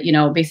said that, you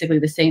know, basically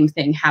the same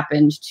thing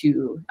happened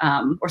to,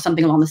 or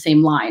something along the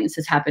same lines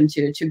has happened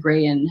to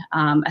Tigrayan,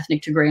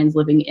 ethnic Tigrayans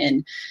living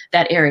in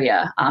that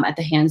area at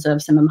the hands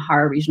of some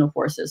Amhara regional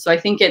forces. So I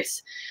think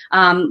it's,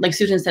 like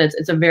Susan said,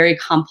 it's a very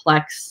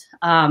complex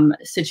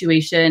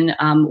situation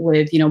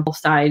with, you know, both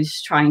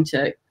sides trying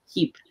to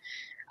keep,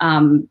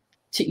 to,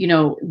 you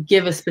know,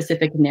 give a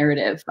specific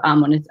narrative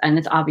when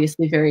it's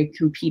obviously very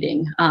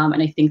competing.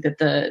 And I think that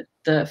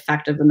the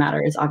fact of the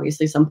matter is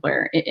obviously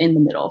somewhere in the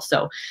middle.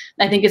 So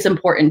I think it's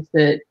important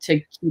to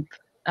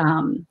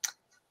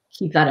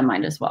keep that in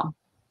mind as well.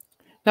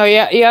 No,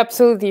 yeah, you're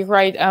absolutely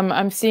right.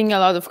 I'm seeing a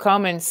lot of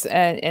comments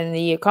in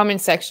the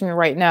comment section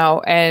right now,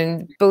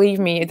 and believe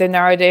me, the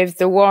narratives,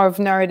 the war of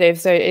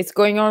narratives, it's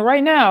going on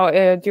right now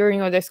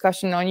during our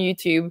discussion on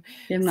YouTube.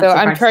 So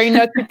I'm trying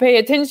not to pay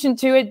attention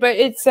to it, but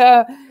it's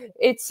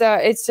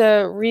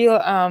a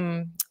real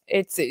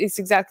it's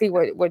exactly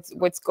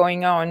what's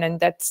going on,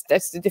 and that's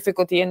the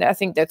difficulty, and I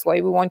think that's why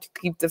we want to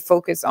keep the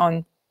focus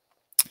on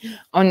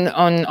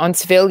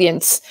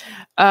civilians.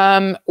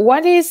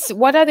 What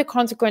are the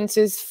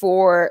consequences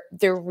for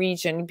the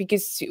region?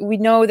 Because we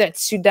know that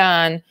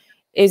Sudan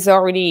is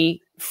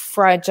already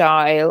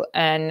fragile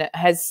and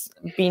has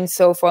been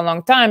so for a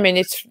long time, and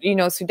it's, you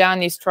know,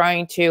 Sudan is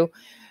trying to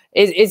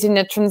is in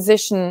a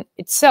transition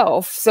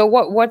itself. So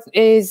what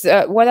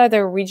are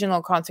the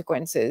regional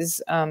consequences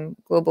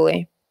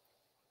globally?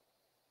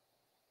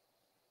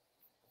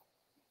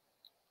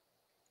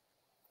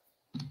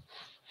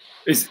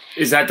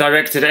 Is that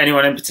directed at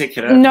anyone in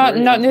particular? Not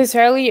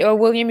necessarily.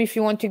 William, if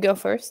you want to go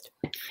first.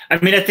 I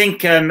mean, I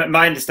think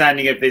my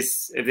understanding of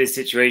this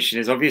situation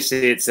is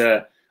obviously it's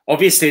a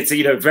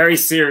you know, very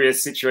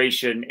serious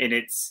situation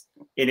in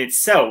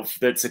itself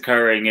that's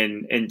occurring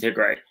in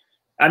Tigray.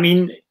 I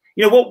mean,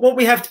 you know, what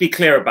we have to be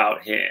clear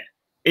about here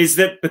is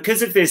that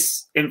because of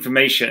this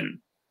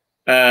information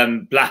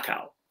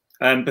blackout,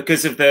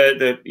 because of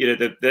therefore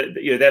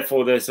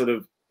the sort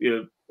of, you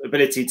know,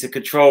 ability to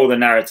control the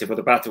narrative or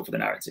the battle for the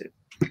narrative.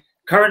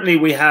 Currently,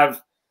 we have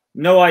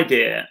no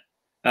idea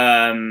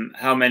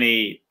how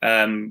many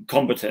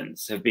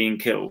combatants have been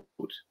killed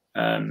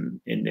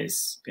in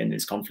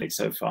this conflict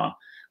so far.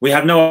 We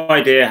have no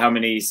idea how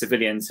many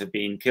civilians have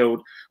been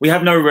killed. We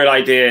have no real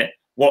idea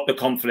what the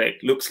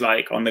conflict looks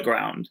like on the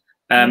ground,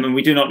 and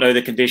we do not know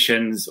the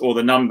conditions or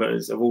the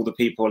numbers of all the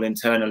people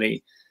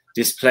internally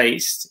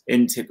displaced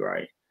in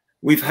Tigray.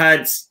 We've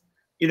had,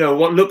 you know,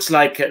 what looks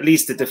like at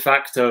least a de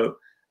facto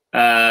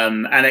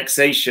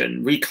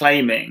annexation,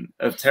 reclaiming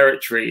of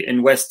territory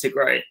in West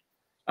Tigray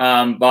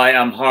by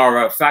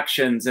Amhara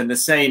factions, and the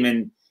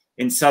same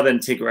in southern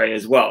Tigray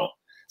as well.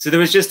 So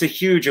there is just a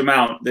huge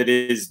amount that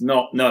is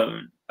not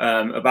known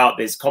about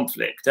this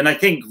conflict. And I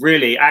think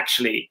really,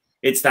 actually,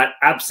 it's that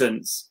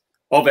absence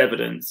of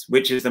evidence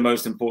which is the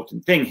most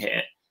important thing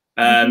here.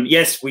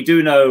 Yes, we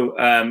do know,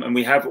 and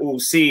we have all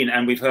seen,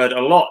 and we've heard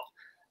a lot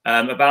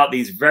about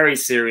these very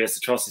serious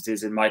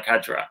atrocities in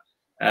Maikadra.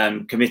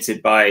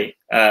 Committed by,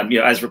 you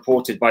know, as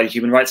reported by the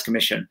Human Rights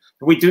Commission.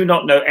 But we do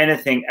not know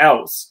anything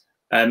else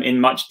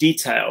in much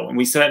detail, and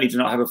we certainly do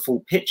not have a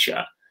full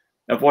picture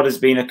of what has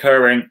been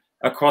occurring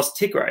across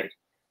Tigray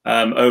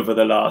over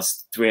the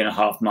last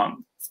 3.5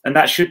 months. And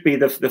that should be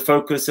the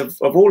focus of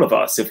all of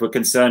us if we're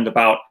concerned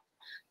about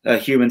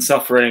human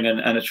suffering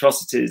and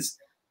atrocities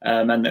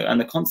and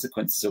the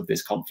consequences of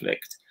this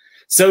conflict.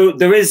 So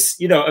there is,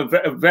 you know,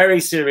 a very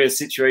serious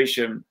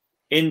situation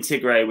in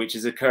Tigray which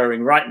is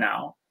occurring right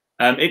now.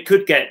 It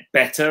could get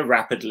better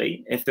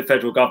rapidly if the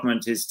federal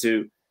government is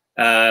to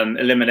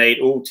eliminate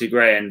all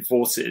Tigrayan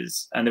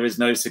forces and there is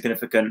no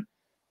significant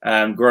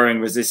growing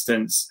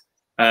resistance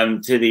to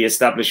the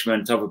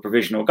establishment of a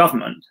provisional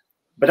government.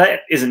 But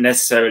that isn't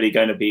necessarily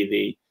going to be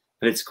the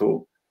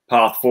political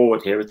path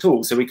forward here at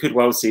all. So we could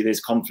well see this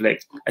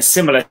conflict, a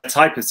similar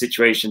type of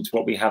situation to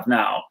what we have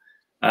now,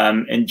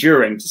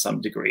 enduring to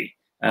some degree,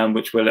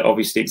 which will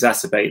obviously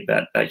exacerbate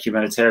that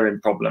humanitarian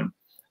problem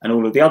and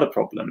all of the other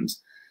problems.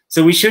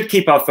 So we should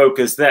keep our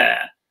focus there.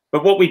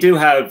 But what we do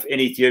have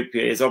in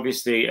Ethiopia is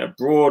obviously a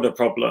broader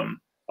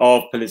problem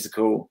of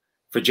political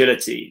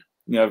fragility,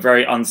 you know,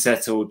 very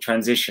unsettled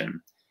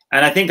transition.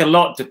 And I think a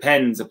lot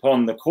depends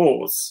upon the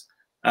course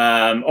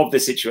of the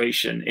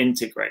situation in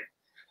Tigray.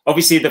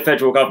 Obviously, the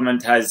federal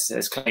government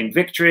has claimed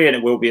victory and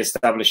it will be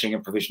establishing a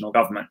provisional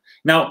government.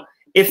 Now,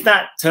 if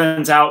that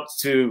turns out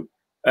to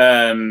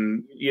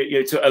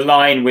to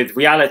align with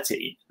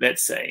reality,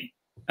 let's say,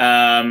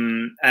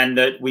 and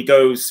that we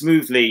go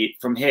smoothly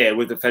from here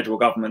with the federal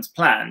government's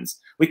plans,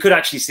 we could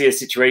actually see a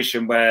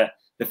situation where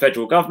the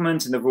federal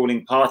government and the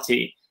ruling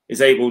party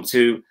is able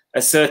to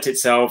assert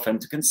itself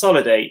and to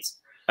consolidate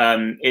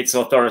its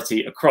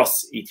authority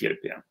across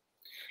Ethiopia.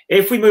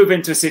 If we move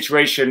into a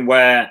situation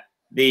where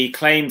the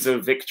claims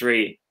of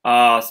victory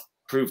are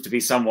proved to be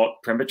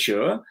somewhat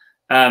premature,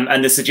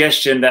 and the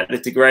suggestion that the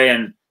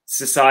Tigrayan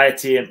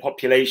society and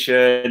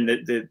population,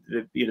 the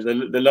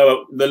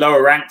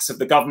lower ranks of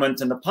the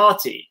government and the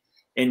party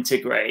in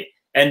Tigray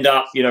end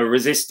up,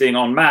 resisting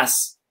en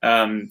masse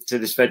to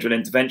this federal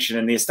intervention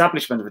and the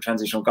establishment of a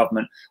transitional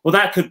government, well,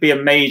 that could be a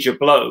major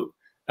blow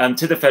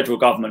to the federal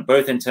government,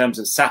 both in terms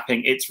of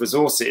sapping its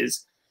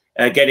resources,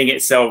 getting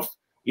itself,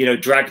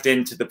 dragged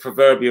into the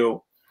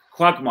proverbial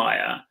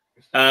quagmire,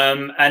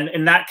 and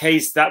in that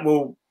case, that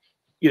will,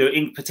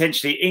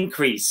 potentially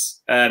increase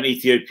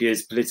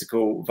Ethiopia's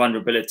political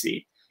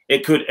vulnerability.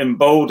 It could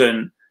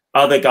embolden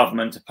other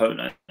government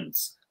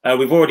opponents.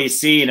 We've already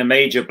seen a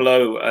major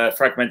blow,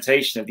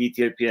 fragmentation of the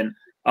Ethiopian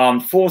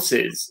armed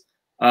forces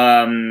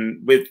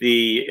with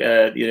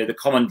the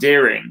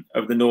commandeering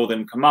of the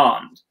Northern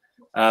Command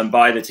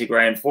by the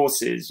Tigrayan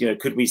forces.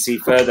 Could we see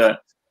further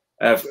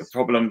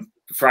problem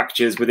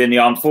fractures within the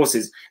armed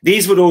forces?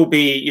 These would all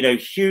be,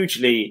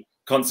 hugely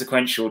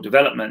consequential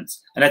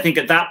developments. And I think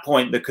at that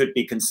point, there could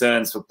be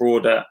concerns for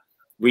broader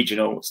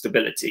regional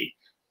stability.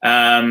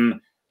 More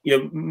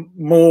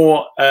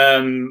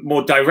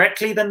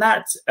directly than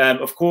that,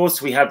 of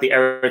course, we have the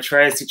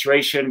Eritrea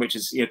situation, which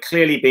has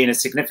clearly been a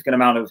significant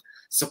amount of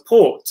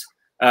support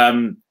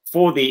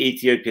for the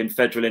Ethiopian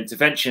federal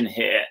intervention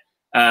here.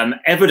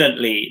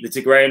 Evidently, the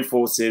Tigrayan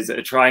forces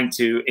are trying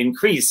to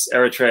increase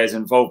Eritrea's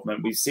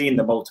involvement. We've seen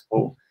the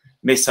multiple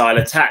missile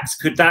attacks.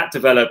 Could that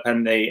develop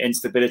and the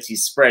instability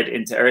spread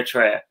into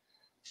Eritrea?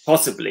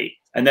 Possibly.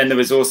 And then there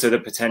is also the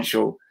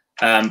potential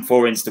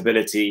for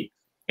instability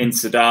in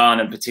Sudan,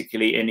 and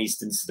particularly in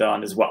Eastern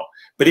Sudan as well.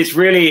 But it's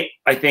really,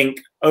 I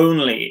think,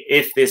 only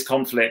if this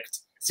conflict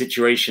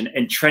situation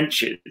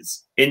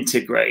entrenches in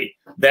Tigray,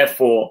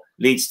 therefore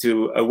leads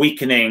to a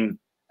weakening,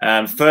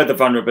 further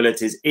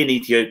vulnerabilities in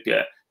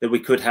Ethiopia, that we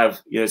could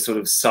have sort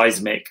of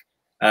seismic,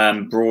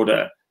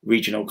 broader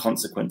regional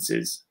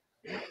consequences.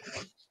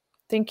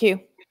 Thank you.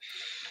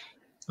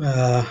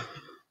 Can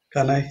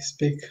I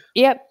speak?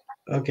 Yep.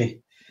 Okay.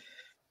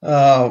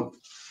 The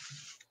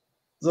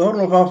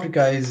Horn of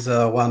Africa is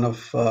one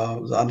of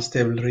the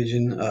unstable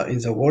region in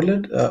the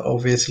world.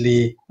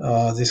 Obviously,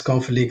 this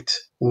conflict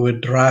would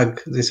drag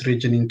this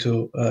region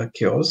into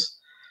chaos.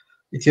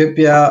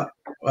 Ethiopia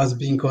has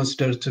been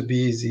considered to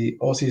be the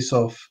oasis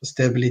of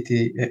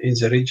stability in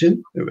the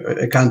region,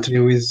 a country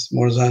with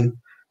more than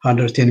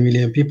 110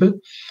 million people,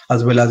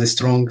 as well as a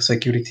strong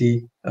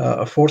security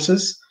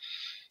forces.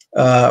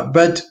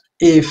 But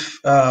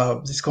if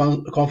this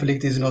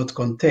conflict is not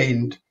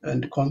contained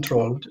and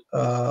controlled,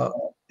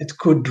 it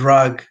could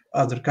drag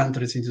other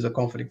countries into the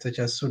conflict, such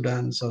as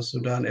Sudan, South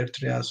Sudan,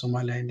 Eritrea,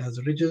 Somalia, and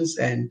other regions.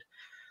 And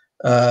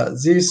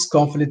this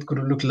conflict could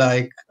look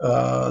like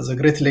the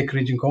Great Lake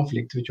region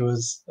conflict, which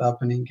was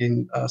happening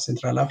in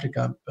Central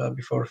Africa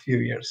before a few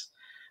years.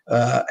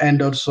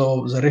 And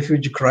also the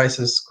refugee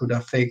crisis could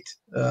affect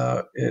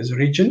the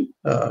region,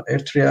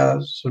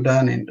 Eritrea,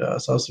 Sudan, and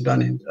South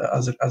Sudan, and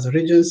other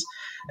regions.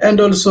 And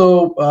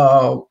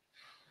also,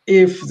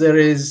 if there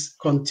is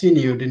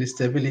continued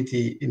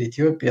instability in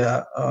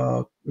Ethiopia,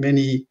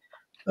 many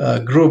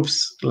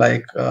groups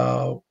like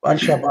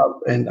Al-Shabaab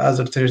and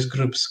other terrorist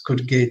groups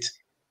could get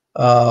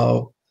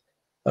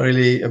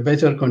really a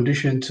better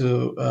condition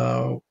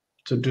to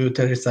do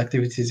terrorist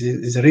activities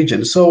in the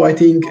region. So I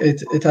think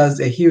it has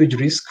a huge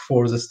risk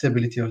for the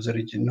stability of the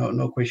region,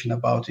 no question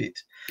about it.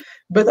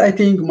 But I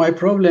think my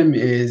problem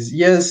is,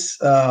 yes,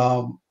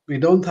 we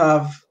don't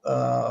have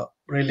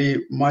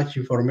really much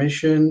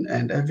information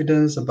and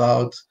evidence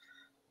about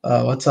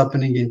what's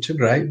happening in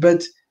Tigray,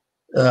 but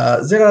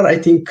there are, I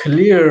think,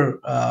 clear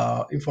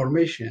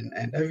information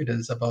and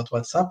evidence about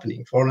what's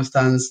happening. For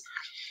instance,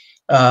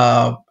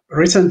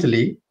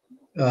 recently,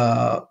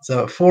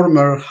 the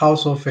former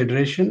House of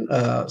Federation,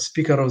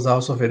 Speaker of the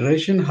House of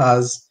Federation,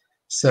 has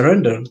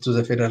surrendered to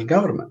the federal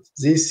government.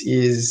 This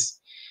is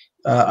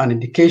an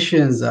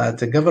indication that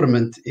the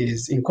government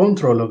is in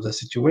control of the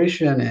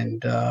situation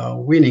and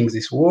winning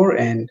this war.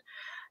 And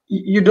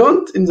you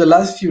don't, in the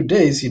last few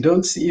days, you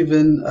don't see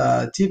even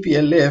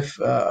TPLF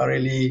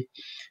really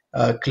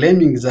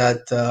claiming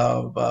that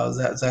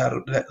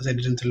they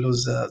didn't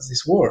lose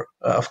this war.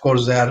 Of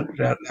course, they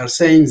are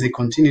saying they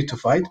continue to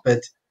fight,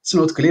 but it's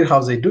not clear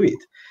how they do it.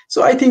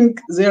 So I think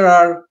there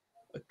are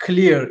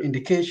clear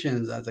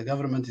indications that the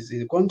government is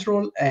in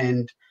control.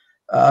 And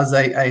as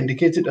I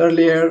indicated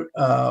earlier,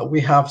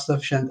 we have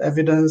sufficient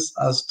evidence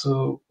as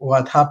to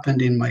what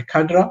happened in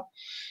Maikadra.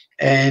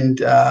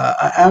 And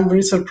I am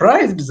very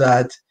surprised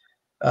that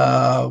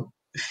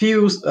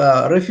few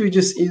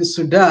refugees in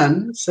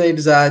Sudan said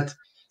that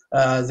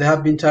they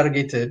have been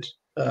targeted,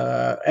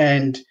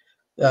 and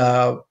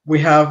we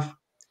have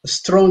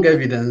strong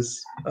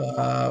evidence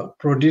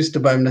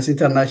produced by Amnesty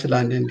International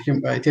and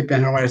the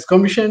Ethiopian Human Rights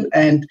Commission,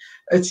 and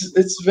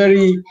it's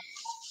very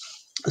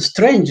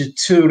strange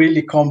to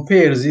really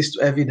compare these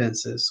two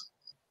evidences,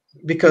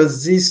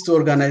 because these two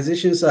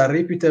organizations are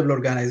reputable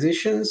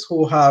organizations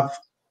who have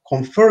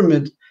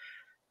confirmed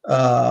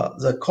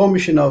the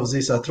commission of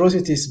these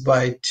atrocities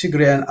by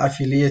Tigrayan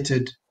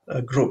affiliated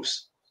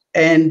groups.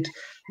 And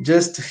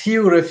just a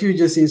few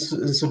refugees in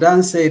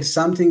Sudan said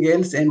something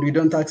else, and we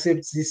don't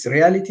accept this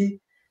reality.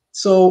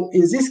 So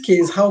in this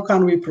case, how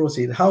can we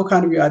proceed? How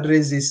can we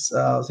address this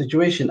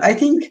situation? I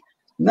think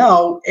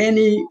now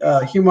any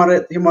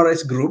human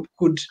rights group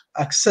could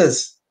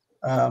access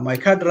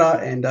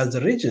Maikadra and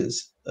other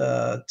regions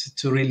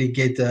to really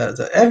get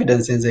the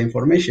evidence and the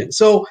information.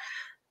 So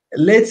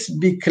let's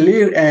be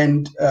clear,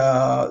 and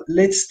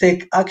let's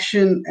take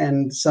action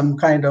and some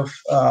kind of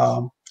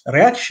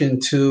reaction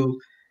to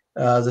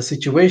the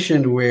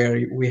situation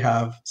where we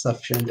have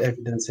sufficient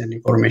evidence and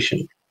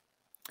information.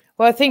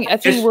 Well, I think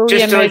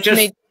William has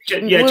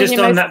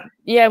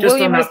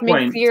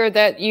made clear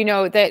that, you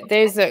know, that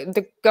there's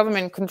the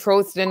government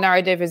controls the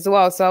narrative as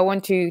well. So I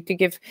want to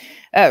give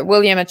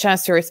William a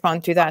chance to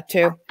respond to that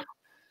too.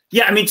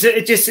 Yeah, I mean,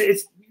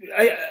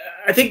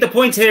 I think the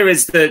point here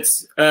is that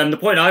the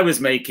point I was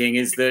making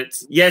is that,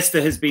 yes,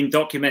 there has been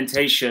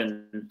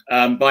documentation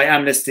by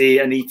Amnesty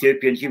and the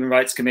Ethiopian Human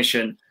Rights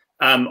Commission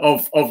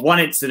of one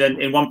incident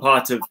in one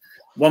part of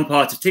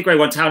Tigray,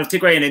 one town of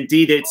Tigray, and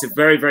indeed it's a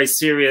very, very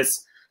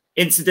serious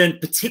incident.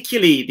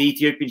 Particularly the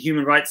Ethiopian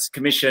Human Rights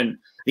Commission,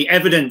 the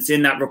evidence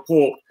in that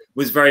report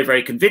was very,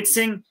 very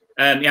convincing.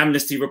 The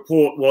Amnesty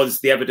report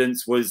the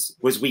evidence was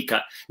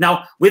weaker.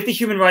 Now, with the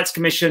Human Rights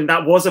Commission,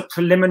 that was a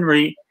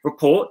preliminary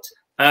report.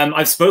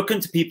 I've spoken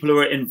to people who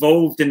are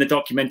involved in the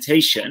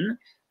documentation,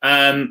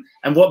 and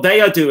what they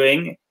are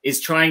doing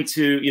is trying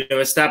to, you know,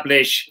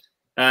 establish,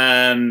 you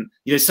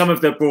know, some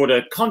of the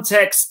broader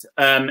context.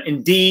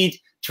 Indeed,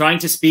 trying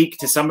to speak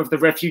to some of the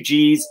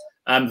refugees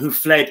who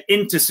fled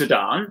into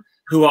Sudan,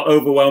 who are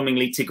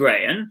overwhelmingly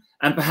Tigrayan,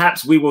 and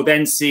perhaps we will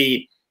then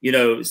see, you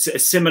know, a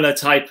similar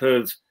type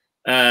of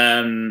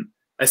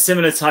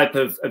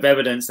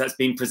evidence that's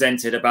been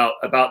presented about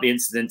the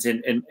incident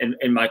in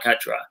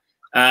Maikadra.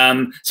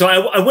 So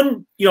I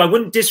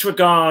wouldn't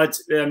disregard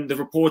the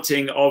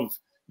reporting of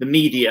the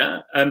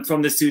media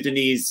from the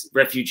Sudanese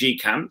refugee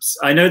camps.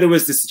 I know there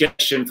was the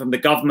suggestion from the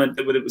government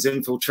that it was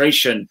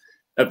infiltration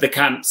of the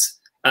camps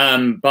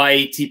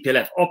by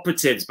TPLF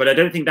operatives, but I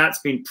don't think that's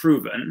been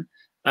proven.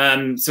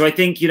 So I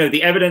think, you know,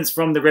 the evidence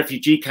from the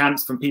refugee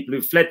camps, from people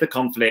who fled the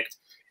conflict,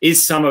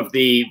 is some of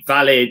the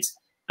valid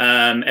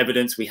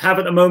evidence we have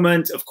at the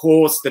moment. Of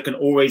course, there can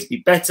always be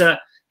better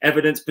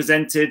evidence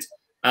presented.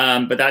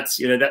 But that's,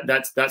 you know,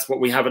 that's what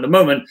we have at the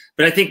moment.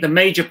 But I think the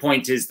major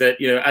point is that,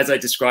 you know, as I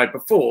described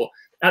before,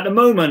 at the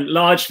moment,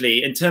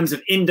 largely in terms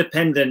of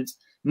independent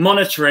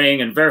monitoring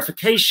and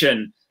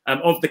verification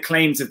of the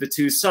claims of the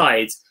two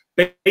sides,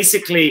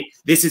 basically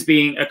this is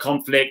being a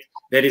conflict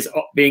that is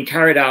being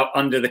carried out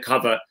under the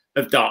cover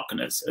of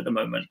darkness at the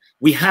moment.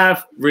 We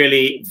have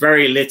really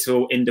very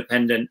little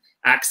independent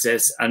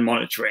access and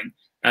monitoring.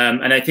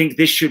 And I think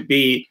this should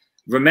be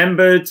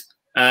remembered.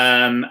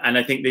 And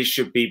I think this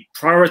should be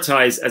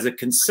prioritized as a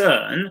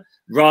concern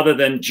rather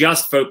than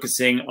just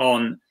focusing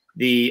on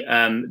the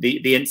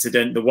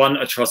incident, the one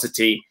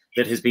atrocity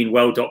that has been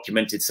well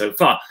documented so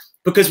far,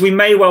 because we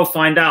may well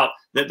find out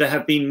that there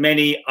have been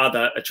many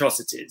other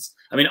atrocities.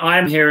 I mean, I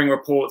am hearing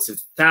reports of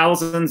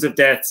thousands of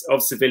deaths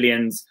of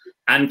civilians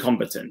and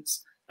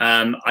combatants.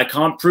 I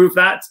can't prove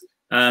that,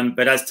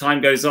 but as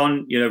time goes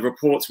on, you know,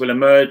 reports will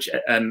emerge,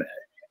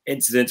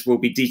 incidents will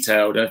be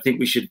detailed. And I think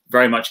we should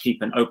very much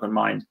keep an open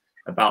mind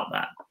about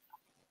that.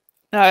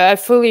 I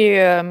fully,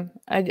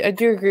 I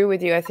do agree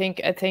with you. I think,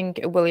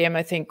 William,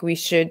 I think we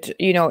should,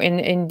 you know,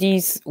 in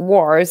these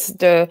wars,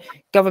 the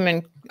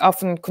government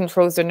often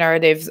controls the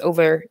narratives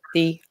over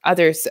the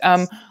others.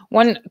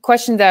 One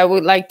question that I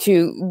would like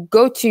to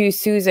go to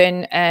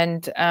Susan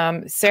and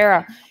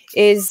Sarah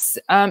is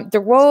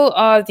the role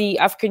of the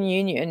African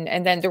Union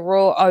and then the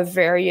role of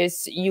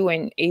various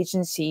UN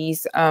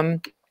agencies.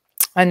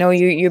 I know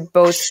you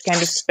both kind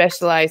of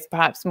specialize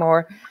perhaps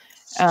more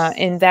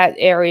in that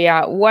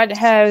area. What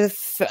have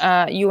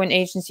UN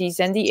agencies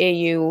and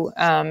the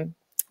AU,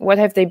 what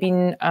have they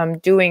been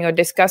doing or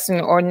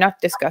discussing or not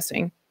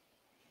discussing?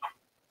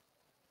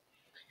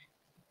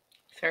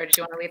 Sarah, did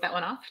you want to lead that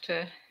one off?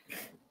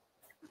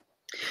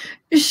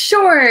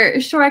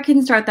 Sure, I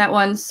can start that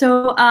one.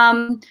 So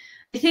I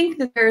think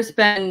that there's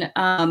been,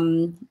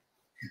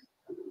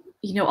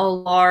 you know, a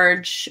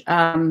large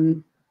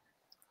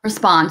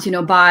response, you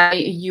know, by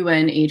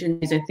UN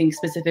agencies. I think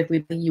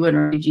specifically the UN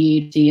Refugee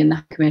Agency and the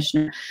High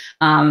Commissioner,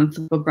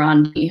 Filippo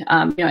Grandi.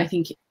 You know, I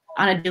think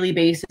on a daily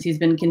basis, he's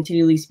been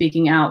continually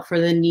speaking out for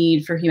the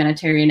need for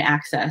humanitarian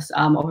access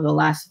over the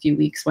last few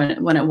weeks when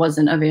it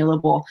wasn't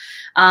available,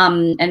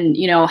 and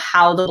you know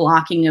how the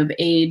blocking of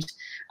aid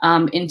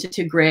into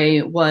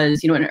Tigray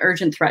was, an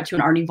urgent threat to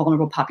an already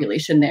vulnerable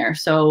population there.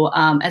 So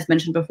as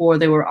mentioned before,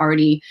 there were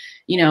already,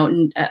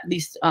 at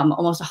least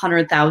almost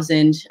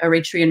 100,000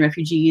 Eritrean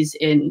refugees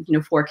in,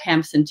 4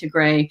 camps in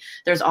Tigray.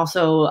 There's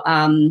also,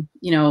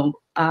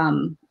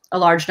 a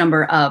large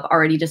number of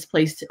already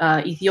displaced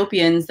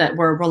Ethiopians that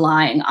were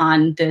relying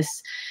on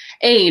this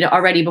aid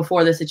already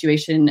before the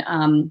situation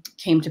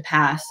came to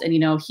pass.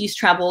 And, he's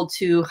traveled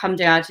to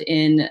Hamdat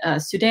in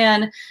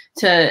Sudan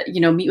to,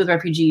 meet with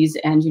refugees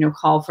and,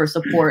 call for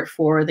support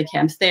for the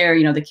camps there.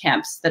 The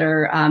camps that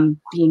are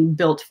being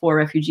built for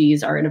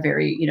refugees are in a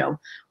very,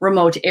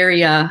 remote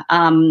area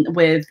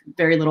with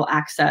very little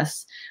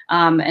access.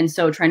 And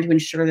so trying to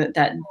ensure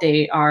that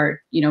they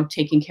are,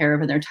 taken care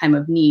of in their time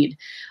of need.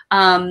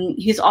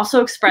 He's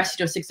also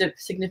expressed,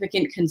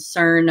 significant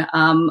concern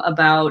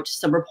about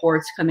some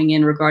reports coming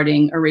in regarding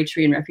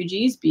Eritrean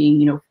refugees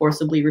being,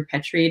 forcibly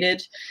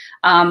repatriated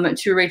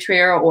to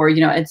Eritrea, or,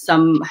 it's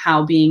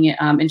somehow being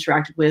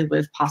interacted with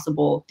the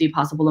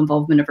possible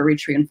involvement of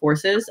Eritrean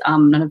forces.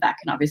 None of that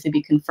can obviously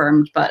be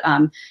confirmed, but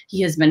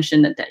he has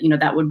mentioned that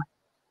that would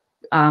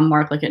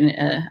mark like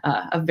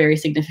a very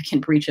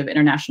significant breach of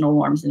international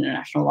norms and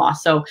international law.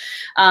 So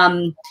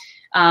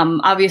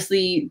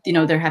obviously,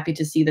 they're happy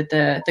to see that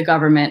the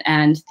government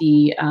and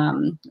the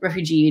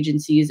refugee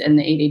agencies and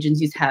the aid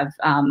agencies have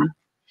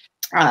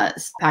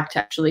pact to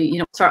actually,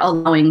 start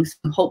allowing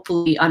some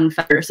supposedly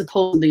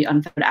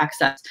unfettered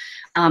access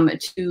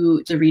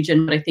to the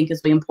region. But I think, as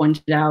William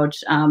pointed out,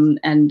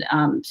 and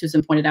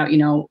Susan pointed out,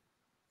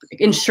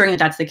 ensuring that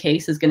that's the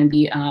case is going to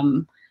be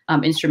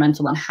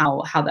instrumental in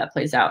how that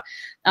plays out.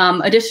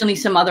 Additionally,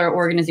 some other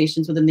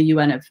organizations within the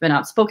UN have been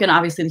outspoken.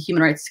 Obviously, the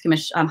Human Rights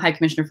High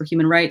Commissioner for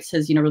Human Rights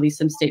has, released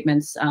some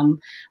statements,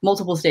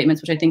 multiple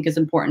statements, which I think is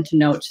important to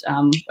note.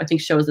 I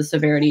think shows the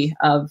severity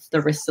of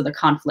the risks of the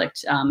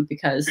conflict,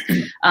 because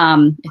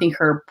I think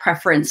her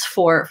preference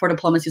for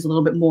diplomacy is a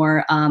little bit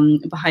more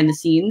behind the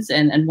scenes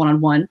and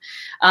one-on-one.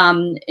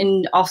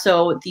 And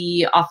also,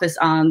 the Office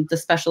on the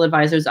Special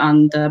Advisors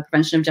on the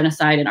Prevention of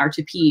Genocide and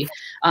R2P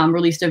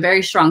released a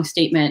very strong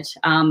statement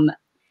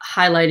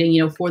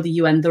highlighting, for the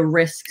UN, the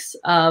risks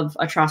of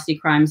atrocity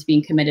crimes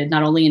being committed,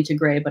 not only in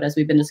Tigray, but as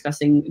we've been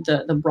discussing,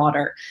 the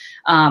broader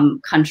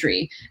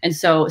country. And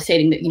so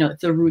stating that, if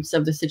the roots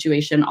of the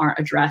situation aren't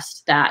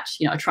addressed, that,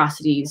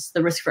 atrocities,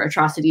 the risk for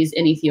atrocities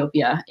in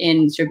Ethiopia,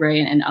 in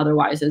Tigray, and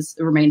otherwise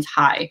remains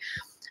high.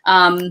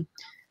 I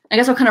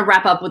guess I'll kind of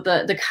wrap up with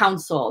the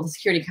council, the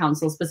Security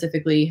Council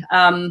specifically.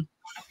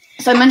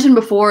 So I mentioned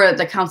before,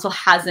 the council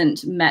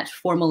hasn't met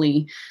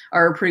formally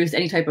or produced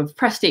any type of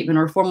press statement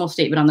or formal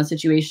statement on the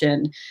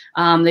situation.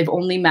 They've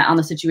only met on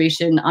the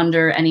situation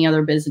under any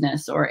other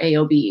business, or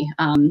AOB.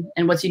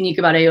 And what's unique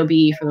about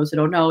AOB, for those who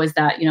don't know, is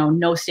that,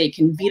 no state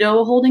can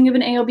veto a holding of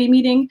an AOB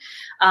meeting,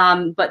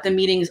 but the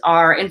meetings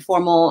are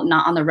informal,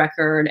 not on the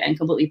record, and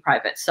completely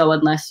private. So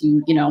unless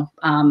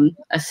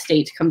a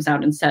state comes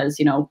out and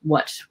says,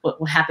 what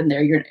will happen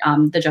there,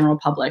 the general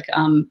public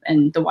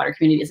and the wider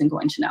community isn't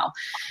going to know.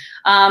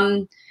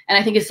 And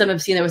I think, as some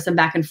have seen, there was some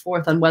back and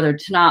forth on whether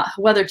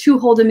to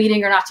hold a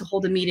meeting or not to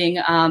hold a meeting.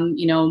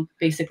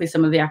 Basically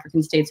some of the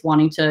African states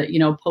wanting to,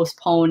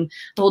 postpone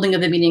the holding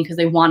of the meeting because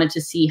they wanted to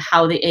see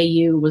how the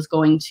AU was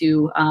going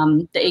to,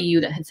 the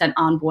AU that had sent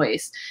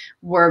envoys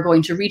were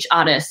going to reach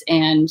Addis,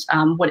 and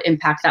what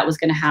impact that was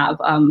going to have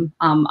on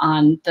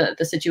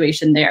the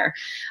situation there.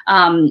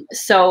 My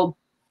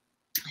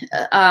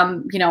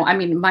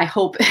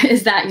hope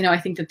is that, I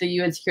think that the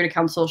UN Security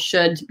Council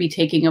should be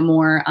taking a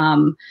more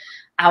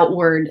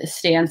outward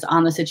stance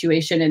on the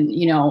situation, and,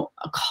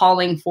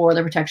 calling for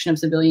the protection of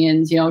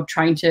civilians,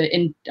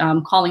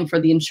 calling for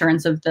the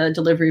insurance of the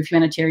delivery of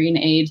humanitarian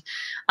aid,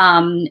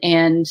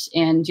 and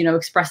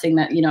expressing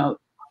that,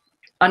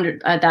 under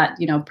that,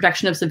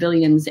 protection of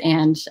civilians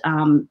and,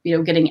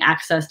 getting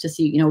access to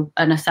see,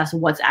 and assess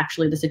what's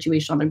actually the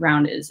situation on the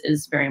ground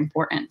is very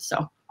important. So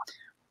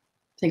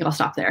I think I'll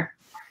stop there.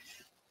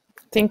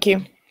 Thank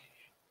you.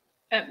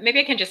 Maybe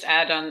I can just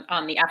add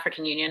on the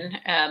African Union.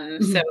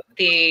 So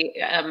the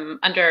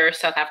under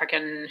South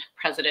African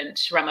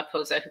President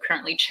Ramaphosa, who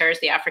currently chairs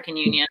the African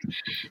Union,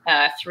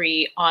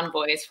 3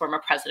 envoys, former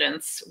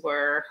presidents,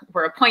 were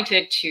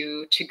appointed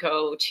to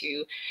go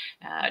to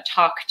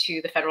talk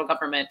to the federal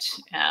government,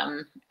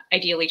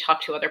 ideally talk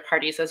to other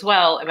parties as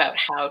well, about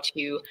how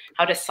to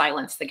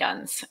silence the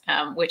guns,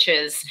 which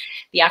is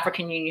the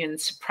African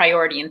Union's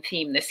priority and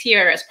theme this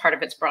year as part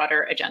of its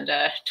broader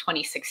Agenda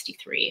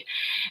 2063.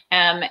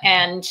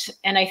 And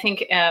I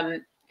think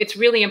it's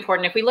really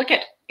important,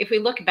 if we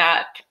look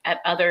back at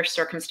other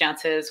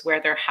circumstances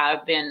where there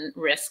have been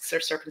risks or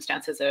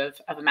circumstances of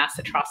mass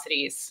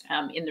atrocities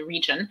in the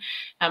region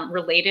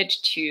related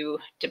to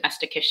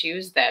domestic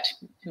issues that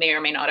may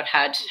or may not have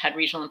had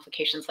regional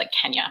implications, like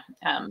Kenya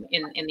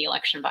in the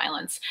election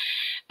violence.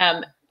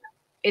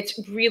 it's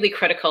really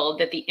critical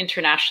that the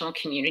international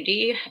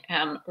community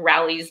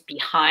rallies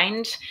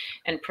behind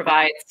and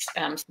provides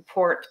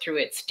support through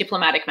its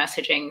diplomatic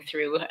messaging,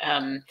 through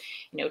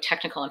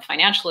technical and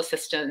financial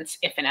assistance,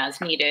 if and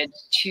as needed,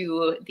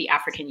 to the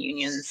African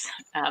Union's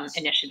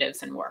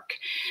initiatives and work.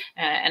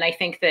 And I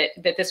think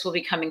that this will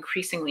become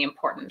increasingly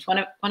important.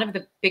 One of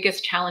the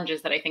biggest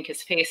challenges that I think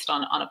is faced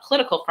on a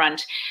political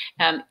front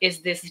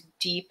is this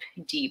deep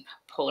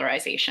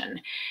polarization,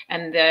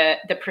 and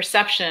the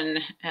perception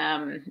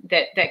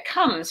that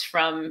comes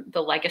from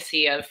the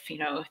legacy of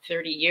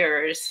 30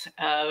 years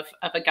of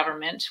a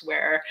government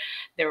where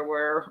there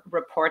were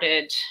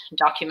reported,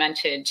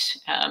 documented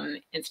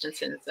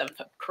instances of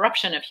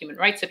corruption, of human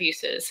rights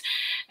abuses,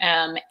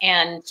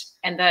 and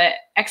the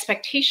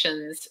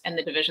expectations and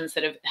the divisions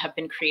that have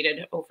been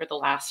created over the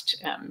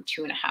last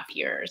 2.5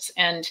 years.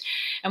 And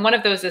one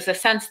of those is a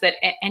sense that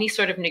any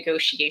sort of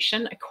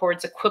negotiation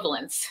accords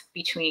equivalence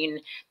between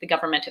the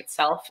government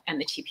itself and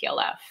the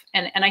TPLF.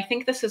 And I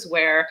think this is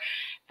where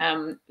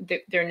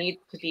there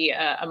needs to be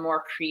a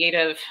more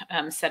creative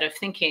set of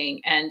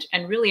thinking and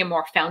really a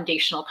more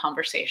foundational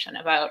conversation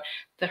about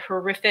the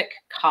horrific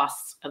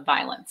costs of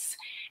violence.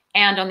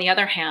 And on the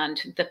other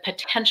hand, the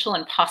potential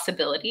and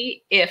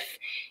possibility, if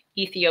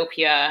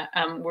Ethiopia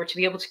were to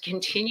be able to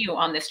continue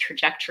on this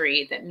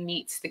trajectory that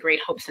meets the great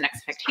hopes and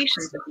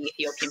expectations of the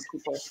Ethiopian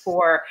people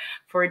for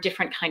a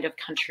different kind of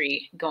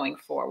country going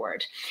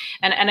forward.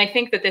 And I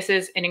think that this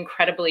is an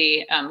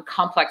incredibly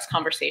complex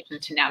conversation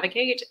to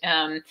navigate.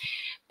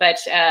 But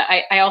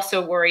I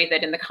also worry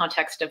that in the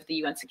context of the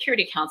UN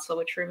Security Council,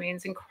 which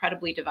remains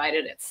incredibly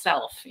divided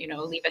itself,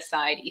 leave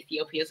aside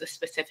Ethiopia as a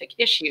specific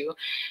issue,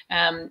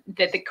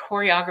 that the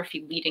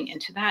choreography leading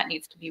into that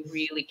needs to be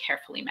really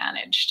carefully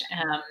managed.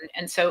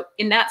 And so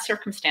in that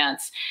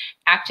circumstance,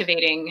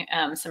 activating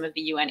some of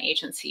the UN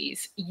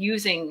agencies,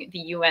 using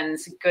the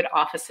UN's good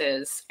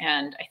offices,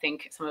 and I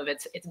think some of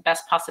its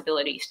best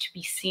possibilities to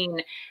be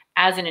seen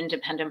as an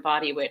independent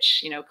body,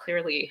 which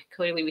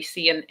clearly we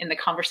see in the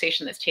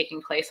conversation that's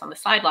taking place on the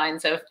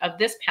sidelines of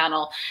this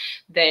panel,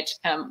 that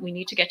we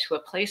need to get to a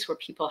place where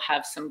people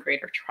have some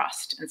greater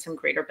trust and some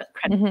greater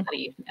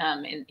credibility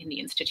in the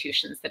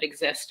institutions that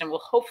exist, and will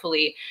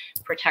hopefully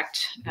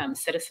protect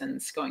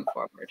citizens going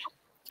forward.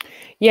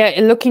 Yeah,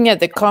 looking at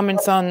the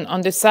comments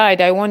on the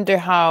side, I wonder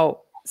how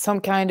some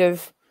kind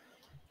of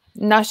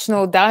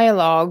national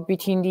dialogue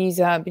between these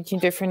between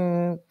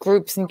different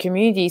groups and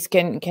communities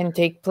can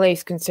take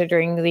place,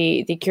 considering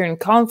the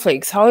current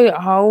conflicts.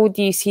 How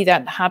do you see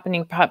that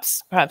happening?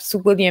 Perhaps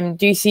William,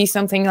 do you see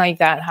something like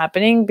that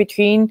happening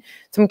between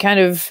some kind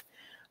of,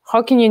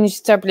 how can you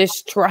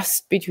establish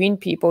trust between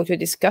people to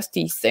discuss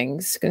these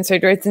things,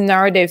 considering the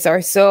narratives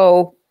are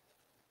so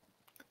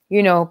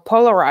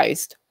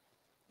polarized?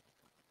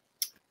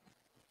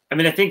 I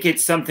mean, I think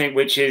it's something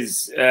which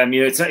is,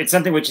 it's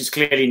something which is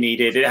clearly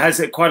needed. It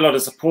has quite a lot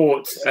of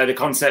support. The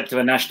concept of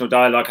a national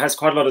dialogue has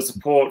quite a lot of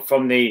support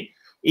from the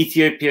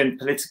Ethiopian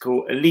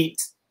political elite,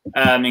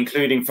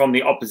 including from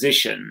the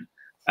opposition.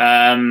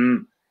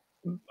 Arguably,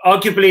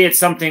 it's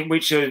something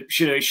which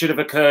should have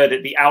occurred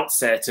at the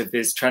outset of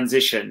this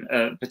transition,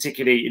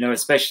 particularly,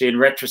 especially in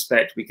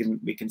retrospect,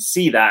 we can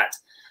see that.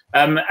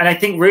 And I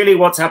think really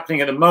what's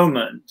happening at the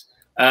moment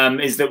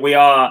is that we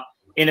are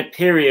in a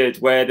period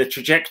where the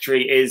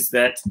trajectory is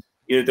that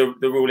the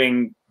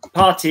ruling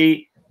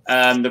party,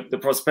 the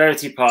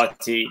Prosperity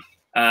Party,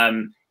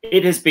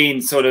 it has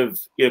been sort of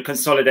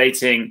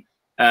consolidating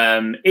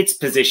its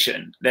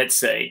position, let's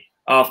say,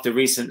 after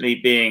recently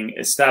being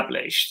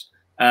established.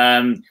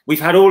 We've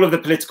had all of the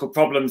political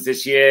problems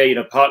this year,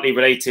 partly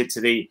related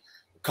to the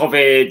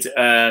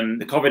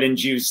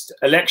COVID-induced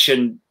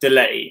election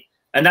delay,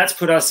 and that's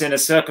put us in a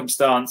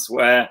circumstance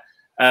where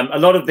a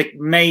lot of the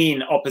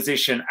main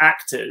opposition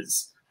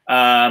actors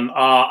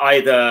are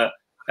either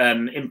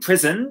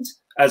imprisoned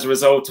as a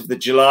result of the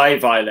July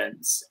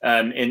violence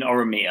in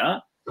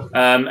Oromia,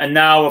 and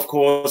now, of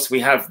course, we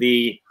have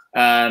the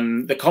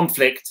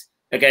conflict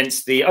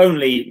against the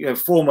only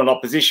formal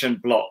opposition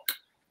bloc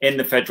in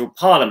the federal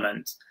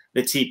parliament,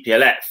 the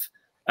TPLF.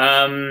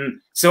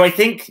 So I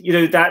think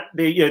that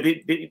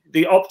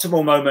the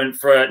optimal moment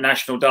for a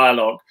national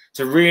dialogue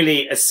to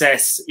really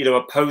assess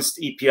a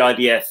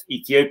post-EPRDF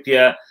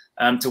Ethiopia,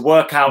 to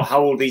work out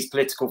how all these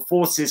political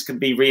forces can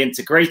be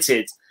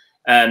reintegrated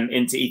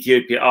into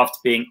Ethiopia after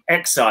being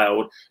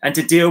exiled, and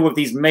to deal with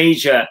these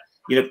major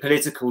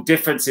political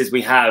differences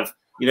we have,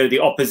 the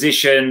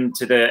opposition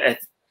to the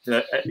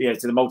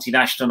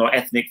multinational or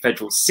ethnic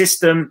federal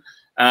system,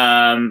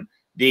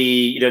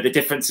 the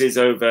differences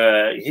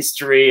over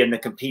history and the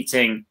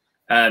competing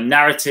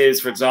narratives,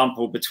 for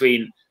example,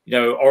 between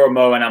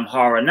Oromo and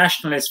Amhara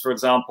nationalists, for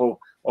example,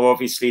 or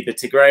obviously the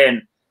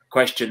Tigrayan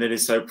question that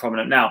is so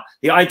prominent now.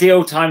 The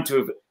ideal time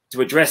to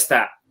address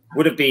that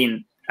would have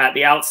been at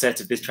the outset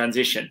of this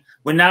transition.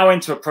 We're now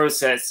into a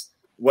process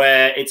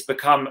where it's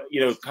become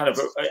kind of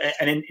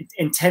an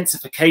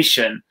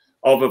intensification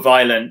of a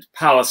violent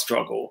power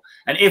struggle.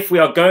 And if we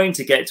are going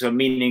to get to a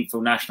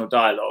meaningful national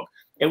dialogue,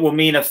 it will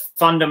mean a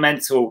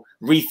fundamental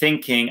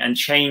rethinking and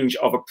change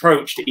of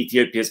approach to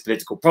Ethiopia's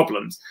political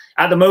problems.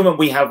 At the moment,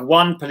 we have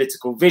one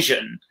political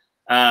vision,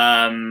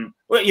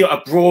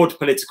 a broad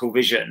political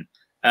vision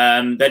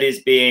that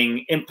is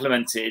being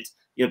implemented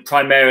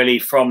primarily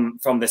from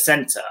the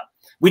center.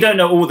 We don't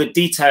know all the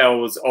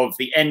details of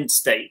the end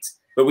state,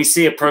 but we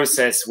see a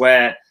process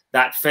where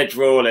that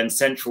federal and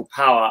central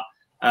power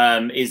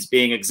is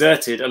being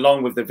exerted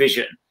along with the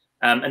vision.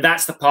 And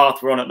that's the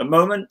path we're on at the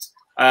moment.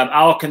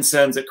 Our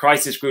concerns at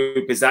Crisis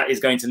Group is that is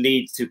going to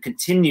lead to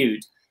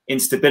continued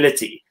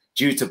instability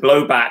due to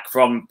blowback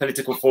from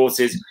political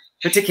forces,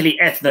 particularly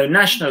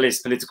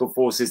ethno-nationalist political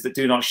forces that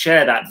do not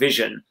share that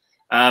vision.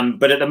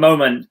 But at the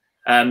moment,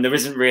 there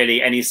isn't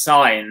really any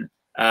sign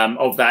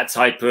of that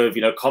type of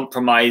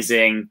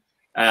compromising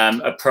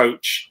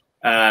approach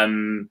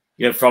from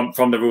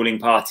the ruling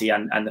party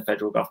and the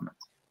federal government.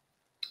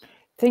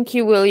 Thank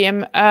you,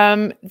 William.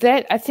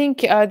 I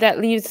think that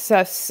leaves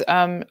us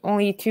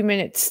only 2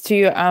 minutes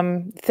to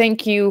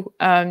thank you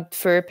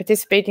for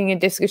participating in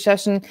this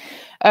discussion.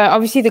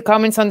 Obviously, the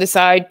comments on the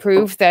side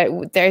prove that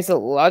there's a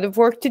lot of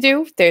work to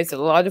do. There's a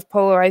lot of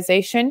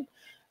polarization,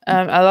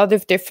 a lot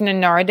of different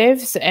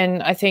narratives,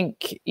 and I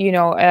think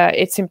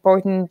it's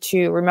important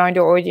to remind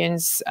our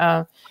audience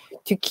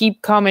to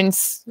keep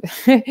comments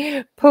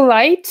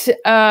polite.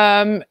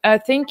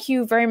 Thank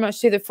you very much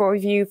to the four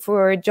of you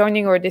for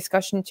joining our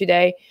discussion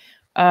today.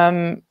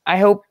 I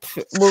hope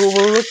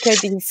we'll look at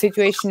the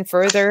situation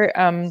further.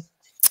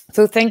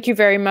 So thank you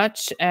very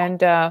much,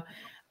 and I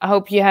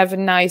hope you have a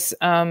nice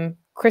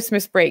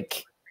Christmas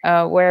break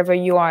wherever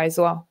you are as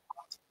well.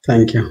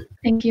 Thank you.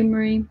 Thank you,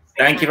 Marie.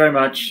 Thank you very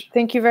much.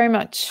 Thank you very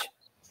much.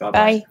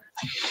 Bye-bye. Bye.